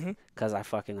on there because I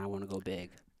want to go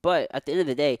big. But at the end of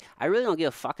the day, I really don't give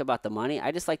a fuck about the money.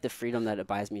 I just like the freedom that it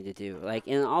buys me to do. Like,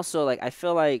 and also like I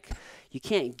feel like you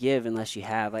can't give unless you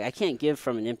have. Like I can't give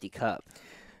from an empty cup.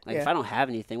 Like if I don't have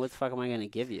anything, what the fuck am I going to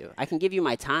give you? I can give you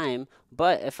my time,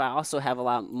 but if I also have a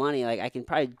lot of money, like I can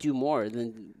probably do more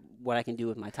than what I can do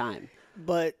with my time.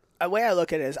 But the way I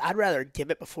look at it is I'd rather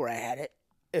give it before I had it,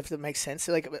 if that makes sense.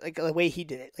 Like the way he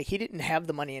did it. Like he didn't have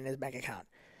the money in his bank account.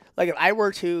 Like if I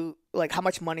were to, like how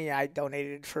much money I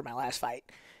donated for my last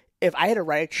fight, if I had to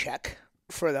write a check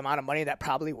for the amount of money that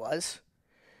probably was,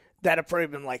 that'd have probably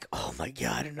been like, oh my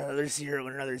God, another zero,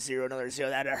 another zero, another zero.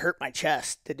 That'd have hurt my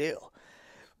chest to do.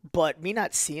 But me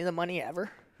not seeing the money ever,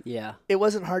 it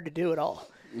wasn't hard to do at all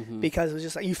because it was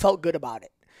just like you felt good about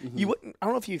it. You wouldn't. I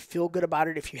don't know if you feel good about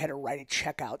it if you had to write a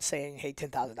check out saying, "Hey,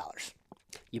 $10,000."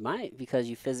 You might because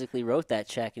you physically wrote that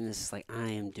check and it's just like I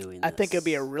am doing this. I think it'd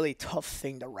be a really tough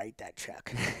thing to write that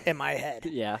check in my head.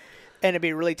 Yeah. And it'd be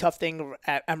a really tough thing.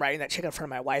 I'm writing that check in front of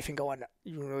my wife and going,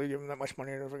 "You really give them that much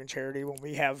money to a freaking charity when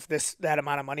we have that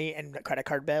amount of money and credit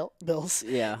card bills?"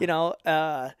 Yeah. You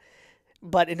know.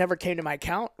 But it never came to my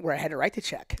account where I had to write the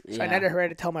check. So I never had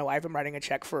to tell my wife I'm writing a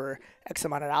check for X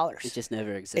amount of dollars. It just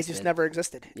never existed. It just never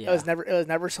existed. Yeah. It was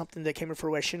never something that came to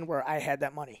fruition where I had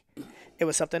that money. It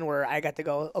was something where I got to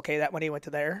go, okay, that money went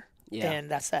to there, and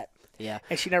that's that. Yeah.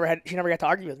 And she never got to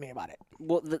argue with me about it.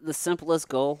 Well, the simplest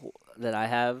goal that I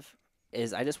have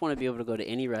is I just want to be able to go to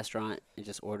any restaurant and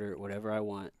just order whatever I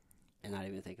want and not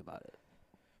even think about it.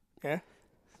 Yeah.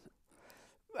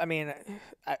 I mean,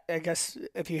 I guess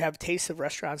if you have tastes of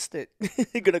restaurants that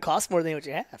are going to cost more than what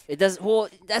you have. It does. Well,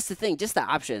 that's the thing. Just the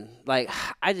option. Like,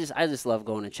 I just love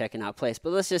going and checking out place.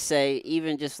 But let's just say,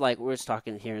 even just like we're just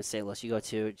talking here in St. Louis, you go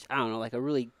to, I don't know, like a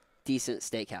really decent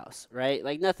steakhouse, right?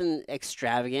 Like nothing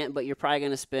extravagant, but you're probably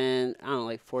going to spend, I don't know,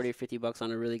 like 40 or $50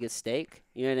 on a really good steak.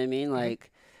 You know what I mean? Like,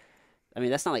 I mean,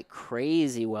 that's not like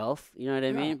crazy wealth. You know what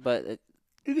I mean? But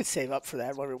you could save up for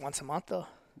that every once a month, though.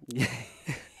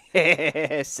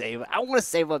 Save. I want to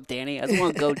save up, Danny. I just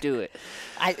want to go do it.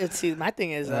 See, my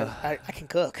thing is I can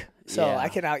cook, So I Yeah.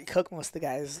 can out cook most of the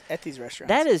guys at these That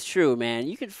restaurants. is true, man.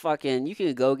 You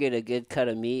could go get a good cut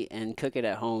of meat and cook it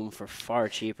at home for far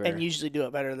And cheaper. usually do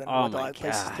it better than Oh what a my lot of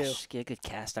places do. gosh. Get a good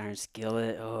cast iron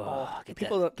skillet. Oh, Oh, get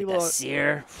people that don't,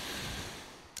 sear.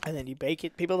 and then you bake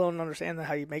it. People don't understand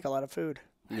how you make a lot of food.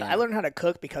 I Yeah. learned how to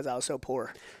cook because I was so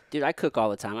poor. Dude, I cook all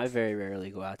the time. I very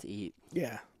rarely go out to eat.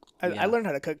 Yeah. I Yeah. learned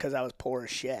how to cook because I was poor as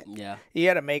shit. Yeah. You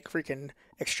had to make freaking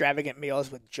extravagant meals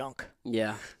with junk.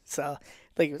 Yeah. So,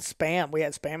 like spam, we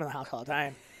had spam in the house all the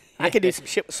time. I could do some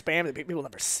shit with spam that people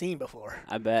never seen before.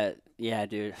 I bet. Yeah,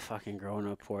 dude. Fucking growing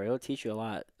up poor. It'll teach you a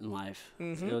lot in life.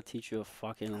 Mm-hmm. It'll teach you a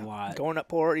fucking lot. Growing up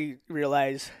poor, you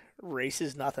realize race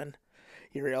is nothing.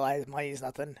 You realize money is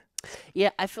nothing. Yeah,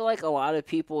 I feel like a lot of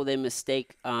people they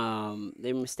mistake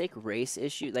race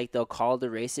issue, like they'll call it a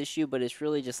race issue, but it's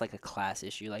really just like a class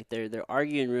issue. Like they're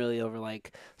arguing really over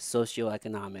like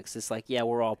socioeconomics. It's like, yeah,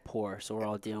 we're all poor, so we're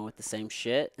all dealing with the same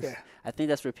shit. Yeah. I think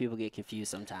that's where people get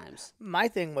confused sometimes. My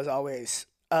thing was always,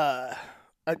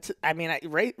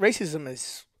 racism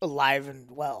is alive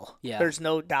and well. Yeah. There's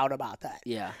no doubt about that.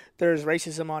 Yeah. There's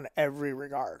racism on every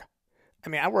regard. I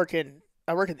mean, I work in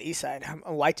the east side. I'm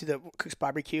a white dude that cooks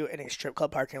barbecue in a strip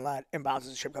club parking lot and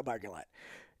bounces a strip club parking lot.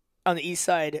 On the east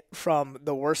side, from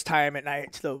the worst time at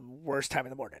night to the worst time in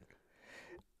the morning.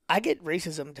 I get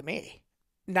racism to me.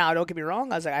 Now, don't get me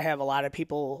wrong. I have a lot of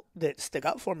people that stick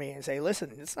up for me and say,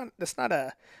 "Listen, it's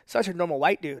not such a normal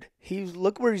white dude.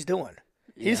 Look where he's doing.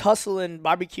 He's Yeah. hustling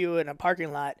barbecue in a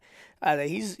parking lot.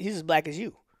 He's as black as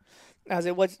you." I was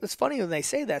like, "What's funny when they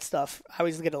say that stuff? I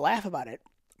always get a laugh about it.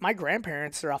 My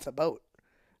grandparents are off the boat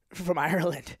from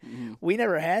Ireland. Mm-hmm. We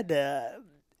never had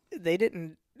they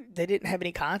didn't have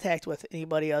any contact with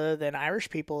anybody other than Irish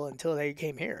people until they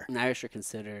came here. And Irish are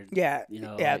considered, Yeah,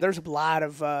 like, there's a lot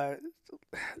of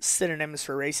synonyms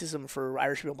for racism for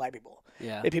Irish people and black people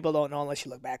yeah, that people don't know unless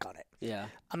you look back on it. yeah,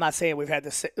 I'm not saying we've had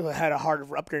a hard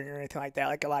upbringing or anything like that,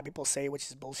 like a lot of people say, which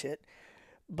is bullshit.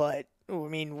 But I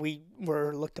mean, we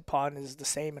were looked upon as the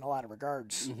same in a lot of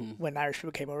regards when Irish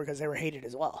people came over because they were hated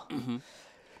as well. mm-hmm.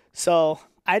 So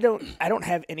I don't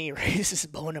have any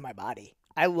racist bone in my body.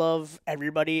 I love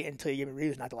everybody until you give me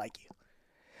reasons not to like you.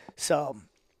 So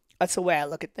that's the way I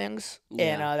look at things, and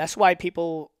Yeah. that's why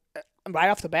people right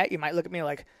off the bat you might look at me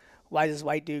like, why is this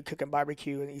white dude cooking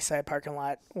barbecue in the east side parking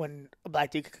lot when a black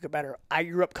dude could cook it better? I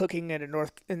grew up cooking in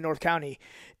North County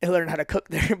and learned how to cook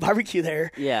their barbecue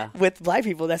there Yeah, with black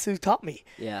people. That's who taught me.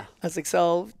 yeah, I was like,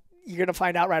 so you're gonna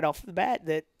find out right off the bat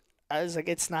that I was like,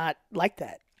 it's not like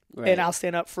that. right, And I'll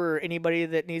stand up for anybody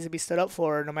that needs to be stood up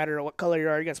for, no matter what color you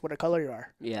are against what color you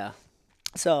are. yeah,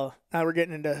 So now we're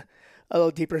getting into a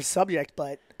little deeper subject,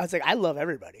 but I was like, I love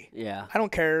everybody. yeah, I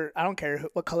don't care.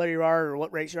 What color you are or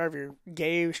what race you are. If you're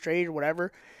gay, straight, or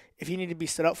whatever, if you need to be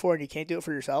stood up for and you can't do it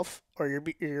for yourself, or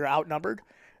you're outnumbered,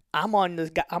 I'm on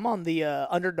the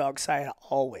underdog side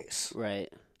always.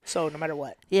 right. So no matter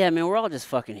what. Yeah, I mean, we're all just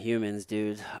fucking humans,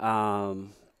 dude.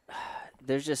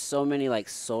 There's just so many like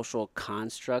social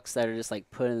constructs that are just like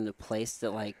put into place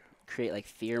that like create like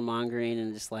fear mongering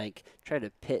and just like try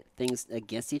to pit things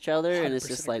against each other, and it's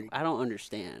just 100% like agree. I don't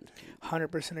understand.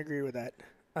 100% agree with that.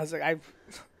 I was like,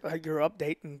 I grew up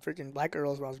dating freaking black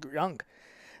girls when I was young.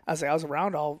 I was like, I was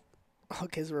around all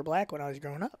kids that were black when I was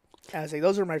growing up. I was like,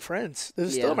 those are my friends.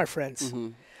 Those are Yeah. still my friends. Hmm.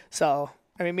 So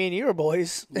I mean, me and you are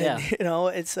boys. And,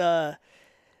 Yeah.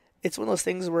 it's one of those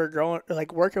things where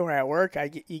working where I work,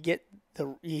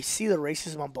 you see the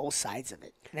racism on both sides of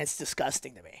it, and it's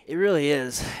disgusting to me. It really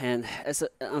is, and it's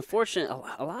unfortunate.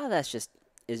 A lot of that's just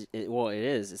it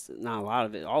is. It's not a lot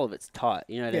of it. All of it's taught.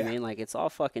 You know what I Yeah. mean? Like it's all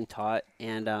fucking taught.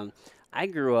 And I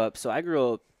grew up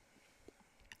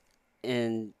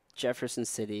in Jefferson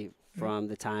City from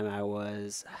the time I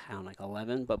was, I don't know, like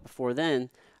 11. But before then,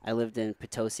 I lived in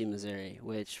Potosi, Missouri,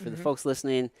 which for the folks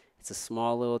listening, it's a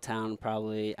small little town,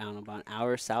 probably, I don't know, about an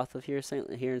hour south of here in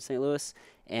St. Louis.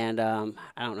 And I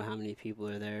don't know how many people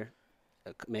are there.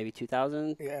 Maybe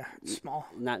 2,000? Yeah, it's small.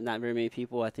 Not very many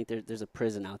people. I think there's a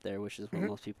prison out there, which is what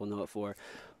most people know it for.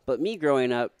 But me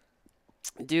growing up,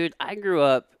 dude, I grew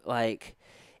up like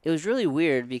it was really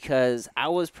weird because I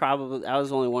was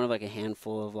only one of like a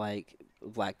handful of like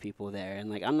black people there, and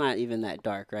like I'm not even that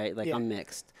dark, right? Like Yeah. I'm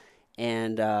mixed,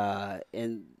 and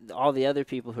all the other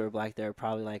people who are black there are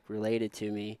probably like related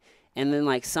to me. And then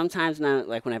like sometimes now,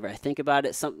 like whenever I think about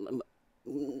it,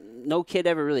 no kid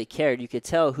ever really cared. You could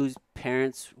tell whose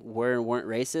parents were and weren't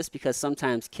racist because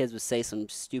sometimes kids would say some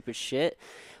stupid shit.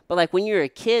 But like when you're a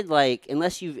kid, like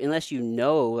unless you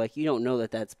know, like you don't know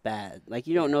that that's bad. Like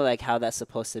you don't know like how that's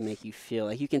supposed to make you feel.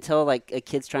 Like you can tell like a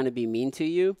kid's trying to be mean to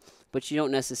you, but you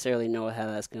don't necessarily know how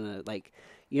that's gonna like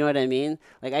You know what I mean?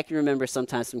 Like I can remember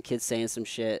sometimes some kids saying some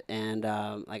shit, and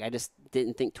like I just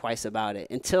didn't think twice about it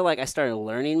until like I started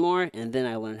learning more, and then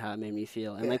I learned how it made me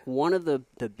feel. And Yeah. like one of the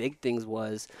big things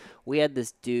was we had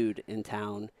this dude in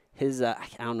town. His I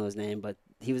don't know his name, but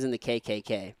he was in the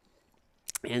KKK,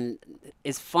 and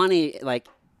it's funny like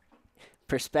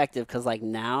perspective because like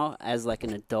now as like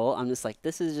an adult, I'm just like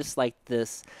this is just like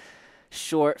this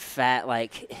short, fat,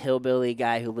 like hillbilly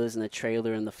guy who lives in a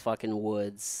trailer in the fucking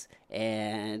woods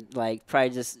and like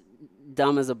probably just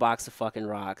dumb as a box of fucking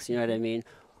rocks. You know what I mean?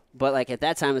 But like at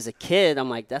that time as a kid, I'm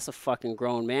like, that's a fucking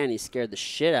grown man. He scared the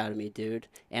shit out of me, dude.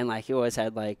 And like he always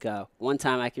had like one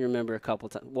time I can remember a couple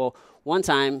times. Well, one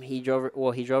time he drove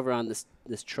around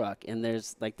this truck and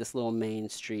there's like this little main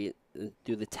street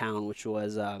through the town, which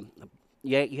was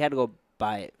you had to go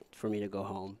by it for me to go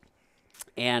home.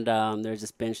 And there's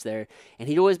this bench there, and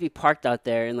he'd always be parked out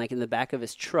there, and like in the back of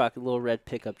his truck, a little red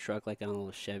pickup truck, like on a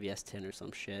little Chevy S10 or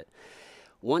some shit.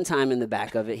 One time in the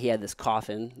back of it, he had this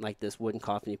coffin, like this wooden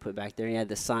coffin he put back there. And he had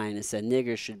this sign that said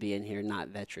 "niggers should be in here, not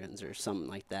veterans," or something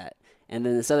like that. And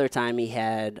then this other time, he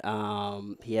had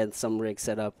some rig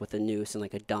set up with a noose and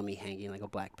like a dummy hanging, like a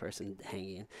black person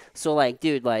hanging. So like,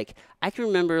 dude, like I can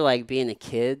remember like being a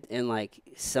kid and like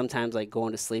sometimes like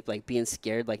going to sleep, like being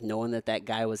scared, like knowing that that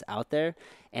guy was out there,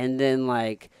 and then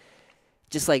like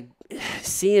just like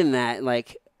seeing that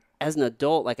like as an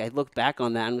adult, like I look back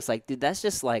on that and was like, dude, that's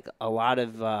just like a lot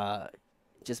of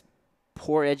just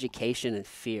poor education and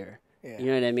fear. Yeah. You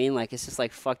know what I mean? Like it's just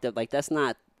like fucked up. Like that's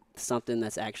not something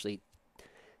that's actually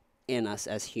in us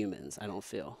as humans. I don't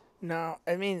feel. No,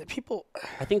 I mean people.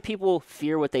 I think people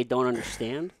fear what they don't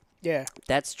understand. Yeah.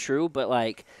 That's true, but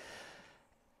like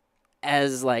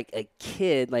as like a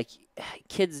kid, like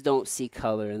kids don't see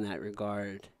color in that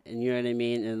regard. And you know what I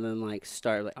mean? And then like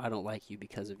start like I don't like you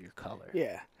because of your color.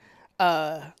 Yeah.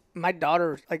 My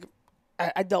daughter, like,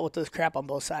 I dealt with this crap on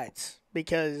both sides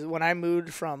because when I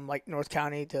moved from like North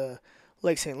County to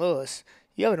Lake St. Louis,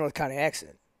 you have a North County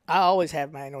accent. I always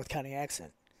have my North County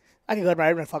accent. I can go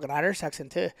to my fucking Irish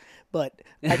accent too, but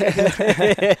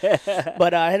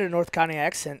but I had a North County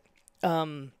accent,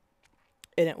 and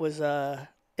it was I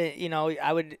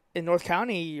would in North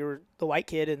County you're the white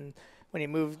kid, and when you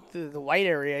move to the white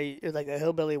area, you're like the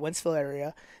hillbilly Wentzville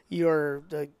area, you're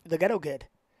the ghetto kid.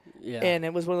 Yeah. And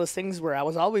it was one of those things where I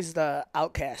was always the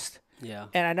outcast. Yeah.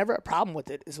 And I never had a problem with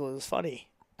it, is what was funny.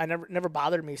 I never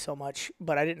bothered me so much,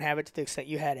 but I didn't have it to the extent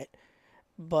you had it.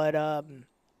 But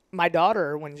my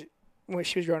daughter, when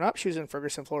she was growing up, she was in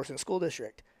Ferguson, Florissant School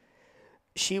District.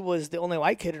 She was the only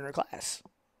white kid in her class.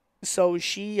 So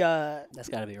she... That's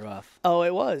got to be rough. Oh,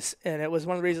 it was. And it was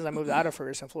one of the reasons I moved out of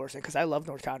Ferguson, Florissant, because I love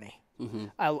North County. Mm-hmm.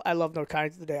 I love North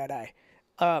County to the day I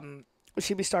die.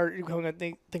 She'd be started going and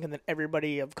thinking that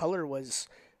everybody of color was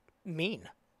mean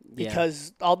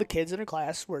because all the kids in her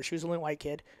class, where she was the only white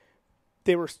kid,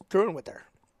 they were screwing with her,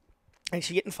 and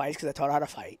she get in fights because I taught her how to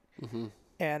fight. Mm-hmm.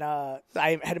 And I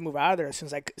had to move out of there as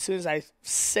soon as I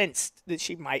sensed that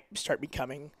she might start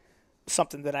becoming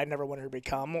something that I never wanted her to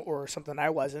become, or something I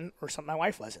wasn't, or something my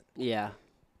wife wasn't. Yeah.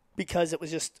 Because it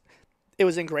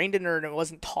was ingrained in her, and it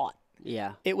wasn't taught.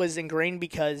 Yeah. It was ingrained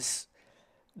because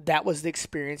that was the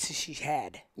experience she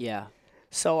had. Yeah.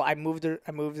 So I moved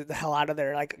the hell out of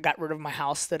there. Like, got rid of my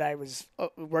house that I was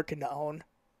working to own,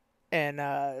 and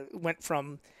went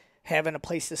from having a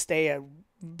place to stay, a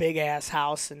big ass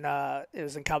house, and it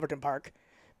was in Calverton Park,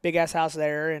 big ass house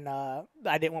there, and I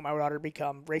didn't want my daughter to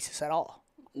become racist at all.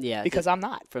 Yeah. Because I'm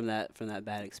not. From that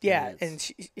bad Yeah, experience.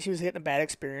 and she was getting a bad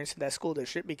experience in that school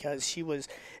district because she was,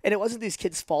 and it wasn't these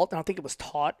kids' fault. I don't think it was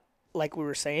taught, like we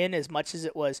were saying, as much as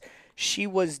it was she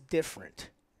was different.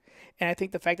 And I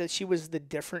think the fact that she was the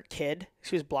different kid,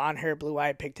 she was blonde hair, blue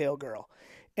eyed, pigtail girl,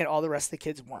 and all the rest of the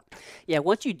kids weren't. Yeah,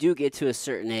 once you do get to a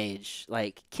certain age,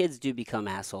 like kids do become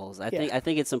assholes. I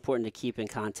think it's important to keep in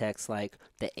context like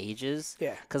the ages.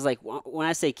 Yeah. Because like when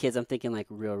I say kids, I'm thinking like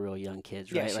real young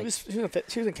kids, Yeah, right?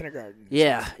 she was in kindergarten.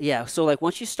 Yeah, yeah. So like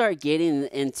once you start getting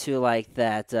into like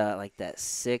that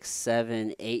 6,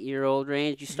 7, 8-year-old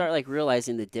range, you start like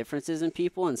realizing the differences in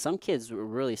people, and some kids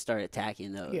really start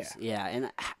attacking those. Yeah. Yeah,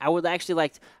 and I would actually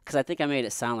like because I think I made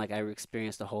it sound like I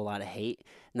experienced a whole lot of hate.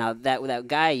 Now that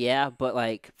guy, yeah, but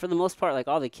like for the most part, like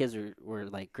all the kids were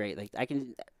like great. Like I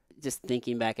can just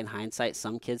thinking back in hindsight,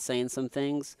 some kids saying some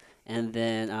things, and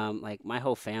then like my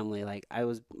whole family, like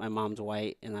my mom's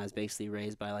white, and I was basically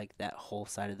raised by like that whole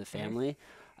side of the family.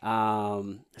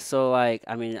 So like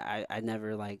I mean I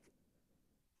never like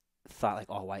thought like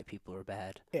all white people were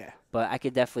bad. Yeah. But I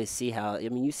could definitely see how. I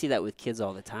mean, you see that with kids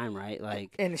all the time, right?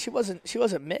 Like, And she wasn't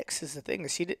mixed is the thing.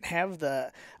 She didn't have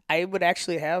the. I would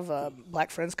actually have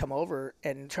black friends come over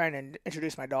and trying to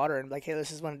introduce my daughter and be like, hey,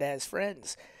 this is one of Dad's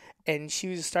friends, and she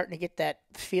was starting to get that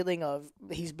feeling of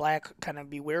he's black, kind of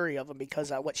be wary of him because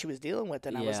of what she was dealing with,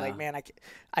 and I was like, yeah, man,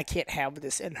 I can't have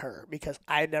this in her because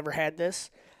I never had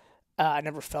this, I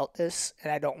never felt this,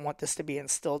 and I don't want this to be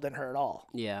instilled in her at all.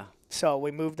 yeah, So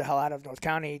we moved the hell out of North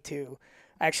County to,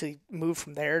 I actually moved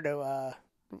from there to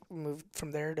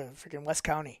freaking West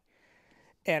County.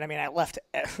 And I mean, I left,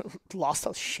 lost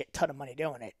a shit ton of money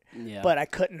doing it, yeah, but I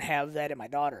couldn't have that in my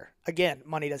daughter. Again,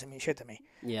 money doesn't mean shit to me.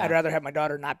 yeah, I'd rather have my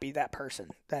daughter not be that person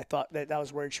that I thought that I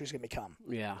was worried she was going to become.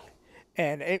 yeah,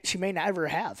 And she may never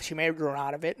have. She may have grown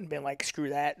out of it and been like, screw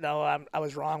that. No, I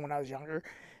was wrong when I was younger.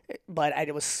 But I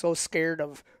was so scared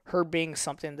of her being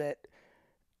something that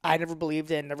I never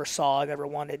believed in, never saw, never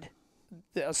wanted.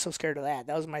 I was so scared of that.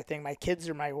 That was my thing. My kids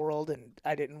are my world, and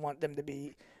I didn't want them to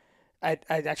be. I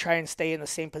try and stay in the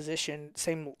same position,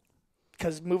 same,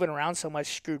 because moving around so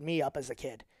much screwed me up as a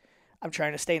kid. I'm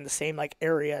trying to stay in the same like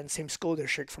area and same school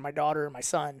district for my daughter and my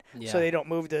son, so yeah. they don't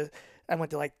move to. I went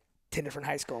to like 10 different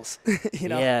high schools, you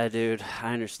know. Yeah, dude,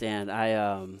 I understand.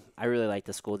 I really like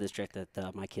the school district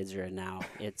that my kids are in now.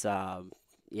 It's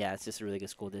yeah, it's just a really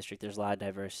good school district. There's a lot of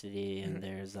diversity and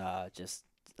there's just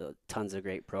tons of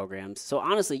great programs. So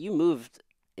honestly, you moved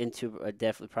into a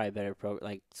definitely probably better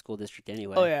like school district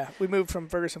anyway. Oh yeah, we moved from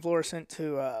Ferguson Florissant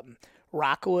to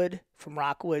Rockwood, from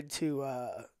Rockwood to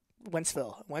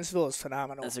Wentzville. Wentzville is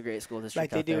phenomenal. That's a great school district Like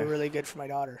they out do there. really good for my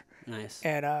daughter. Nice.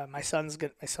 And my son's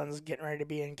getting ready to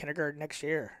be in kindergarten next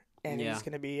year, and Yeah. he's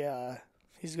going to be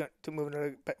he's going to move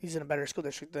into he's in a better school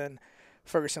district than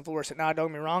Ferguson Florissant. Now, don't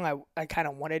get me wrong, I kind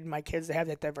of wanted my kids to have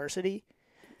that diversity.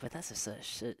 But that's just such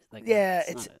shit. Like Yeah,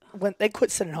 it's it's not when they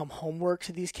quit sending home homework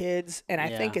to these kids, and I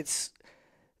think Yeah. it's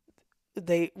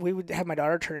we would have my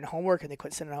daughter turn in homework, and they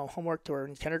quit sending home homework to her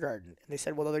in kindergarten, and they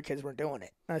said, well, the other kids weren't doing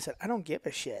it, and I said, I don't give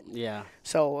a shit. Yeah.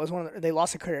 So it was they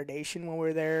lost accreditation when we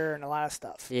were there, and a lot of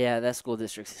stuff. Yeah, that school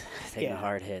district's taking a Yeah.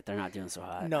 hard hit. They're not doing so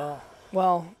hot. No,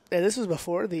 well, yeah, this was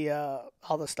before the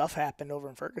all the stuff happened over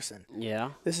in Ferguson.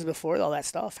 Yeah. This is before all that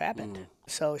stuff happened. Mm.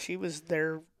 So she was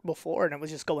there before, and it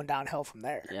was just going downhill from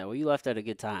there. Yeah, well, you left at a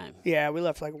good time. Yeah, we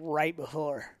left like right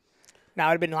before. Now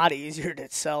it'd been a lot easier to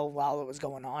sell while it was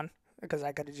going on because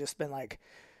I could have just been like,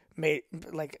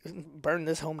 burn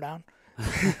this home down,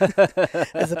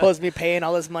 as opposed to me paying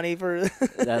all this money for.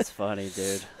 That's funny,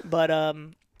 dude. But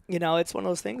you know, it's one of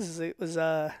those things. It was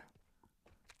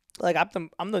like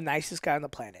I'm the nicest guy on the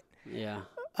planet Yeah.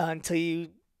 until you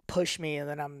push me, and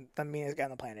then I'm the meanest guy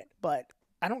on the planet. But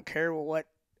I don't care what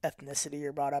ethnicity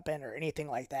you're brought up in or anything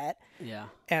like that. Yeah.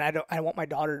 And I want my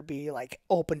daughter to be like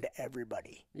open to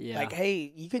everybody. Yeah. Like,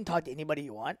 hey, you can talk to anybody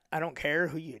you want. I don't care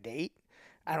who you date.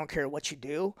 I don't care what you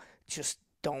do. Just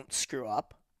don't screw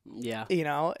up. Yeah. You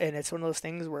know, and it's one of those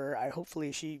things where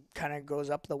hopefully she kind of grows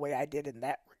up the way I did in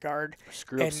that regard.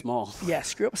 Screw up And- small. Yeah,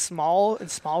 screw up small in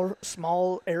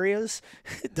small areas.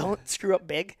 Don't screw up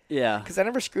big, Yeah. because I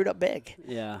never screwed up big.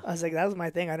 Yeah. I was like, that was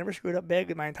my thing. I never screwed up big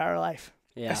in my entire life.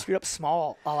 I Yeah. screwed up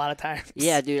small a lot of times.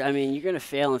 Yeah, dude. I mean, you're gonna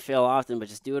fail and fail often, but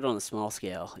just do it on a small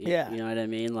scale. Yeah. You know what I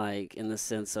mean? Like in the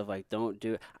sense of like, don't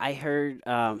do. I heard.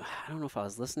 I don't know if I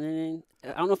was listening.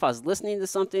 I don't know if I was listening to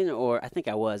something or I think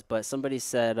I was, but somebody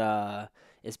said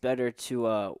it's better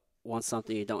to want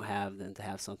something you don't have than to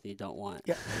have something you don't want.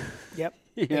 Yep. Yep.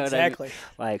 You know what I mean? Exactly.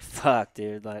 Like fuck,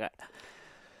 dude. Like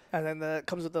And then it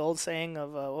comes with the old saying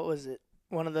of what was it?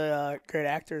 One of the great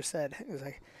actors said, it was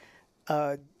like,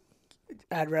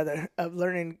 I'd rather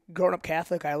growing up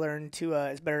Catholic. I learned to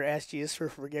it's better to ask Jesus for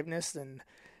forgiveness than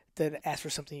ask for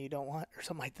something you don't want or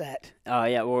something like that. oh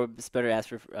yeah, or it's better to ask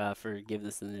for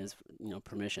forgiveness than it is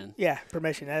permission. Yeah,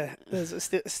 permission.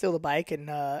 Steal the bike and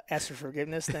ask for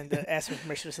forgiveness than to ask for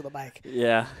permission to steal the bike.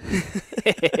 Yeah.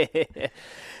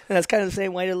 And that's kind of the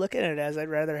same way to look at it as I'd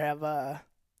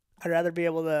rather be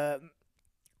able to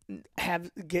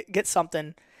get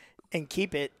something and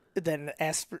keep it than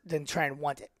than try and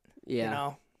want it. Yeah. You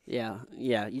know?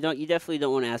 Yeah. You definitely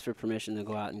don't want to ask for permission to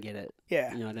go out and get it.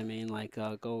 Yeah. You know what I mean? Like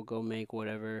go make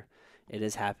whatever it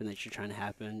is happen that you're trying to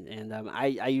happen. And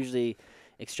I usually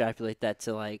extrapolate that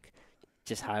to like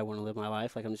just how I want to live my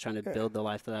life. Like I'm just trying to build the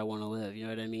life that I want to live. You know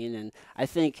what I mean? And I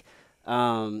think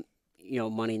money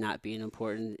not being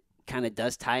important kind of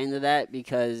does tie into that,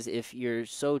 because if you're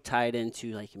so tied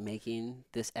into like making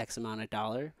this X amount of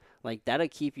dollar, like that'll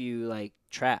keep you like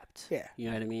trapped. Yeah. You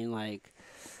know what I mean? Like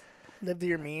Live to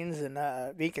your means and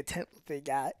be content with what you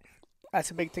got. That's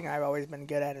a big thing I've always been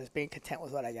good at, is being content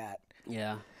with what I got.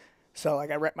 yeah. So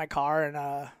like I wrecked my car, and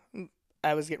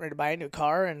I was getting ready to buy a new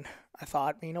car, and I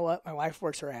thought, you know what, my wife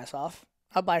works her ass off.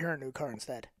 I'll buy her a new car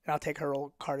instead, and I'll take her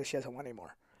old car that she doesn't want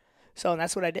anymore. So and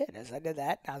that's what I did. Is I did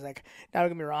that. And I was like, now don't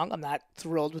get me wrong, I'm not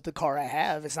thrilled with the car I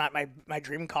have. It's not my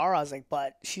dream car. I was like,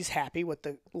 but she's happy with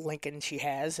the Lincoln she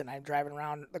has, and I'm driving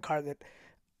around the car that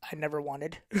I never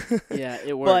wanted. Yeah, it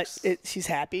But works. she's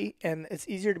happy, and it's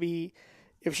easier to be.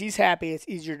 If she's happy, it's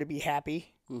easier to be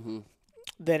happy Hmm.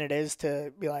 than it is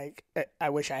to be like, I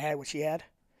wish I had what she had.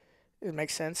 It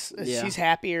makes sense. If Yeah. she's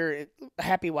happier,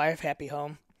 happy wife, happy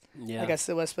home. Yeah. I guess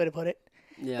the best way to put it.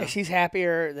 Yeah. If she's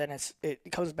happier, then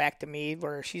it comes back to me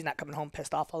where she's not coming home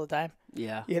pissed off all the time.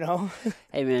 Yeah. You know?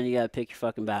 Hey man, you gotta pick your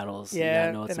fucking battles. You Yeah,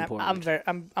 gotta know what's and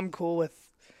important.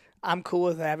 I'm cool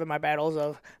with having my battles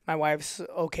of my wife's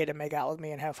okay to make out with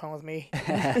me and have fun with me.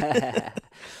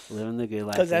 Living the good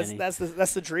life, Because Danny.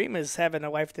 that's the dream, is having a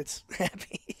wife that's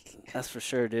happy. That's for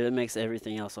sure, dude. It makes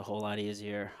everything else a whole lot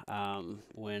easier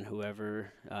when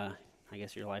whoever, I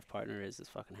guess your life partner is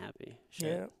fucking happy. Shit.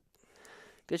 Yeah.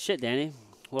 Good shit, Danny.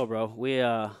 Well, bro, we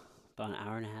about an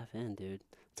hour and a half in, dude.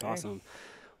 It's Dang. awesome.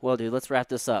 Well, dude, let's wrap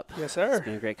this up. Yes, It's sir.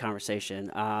 been a great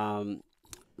conversation.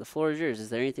 The floor is yours. Is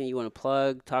there anything you want to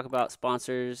plug? Talk about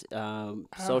sponsors,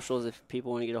 socials if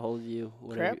people want to get a hold of you.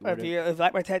 Whatever. Crap. If you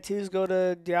like my tattoos, go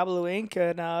to Diablo Inc.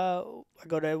 and I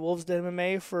go to Wolves Den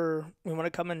MMA for you want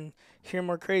to come and hear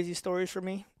more crazy stories from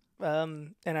me.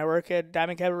 And I work at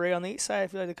Diamond Cabaret on the east side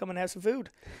if you'd like to come and have some food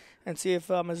and see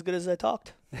if I'm as good as I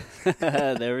talked.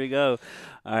 There we go.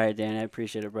 All right, Danny. I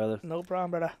appreciate it, brother. No problem,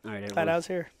 brother. All right, Glad everyone. I was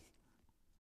here.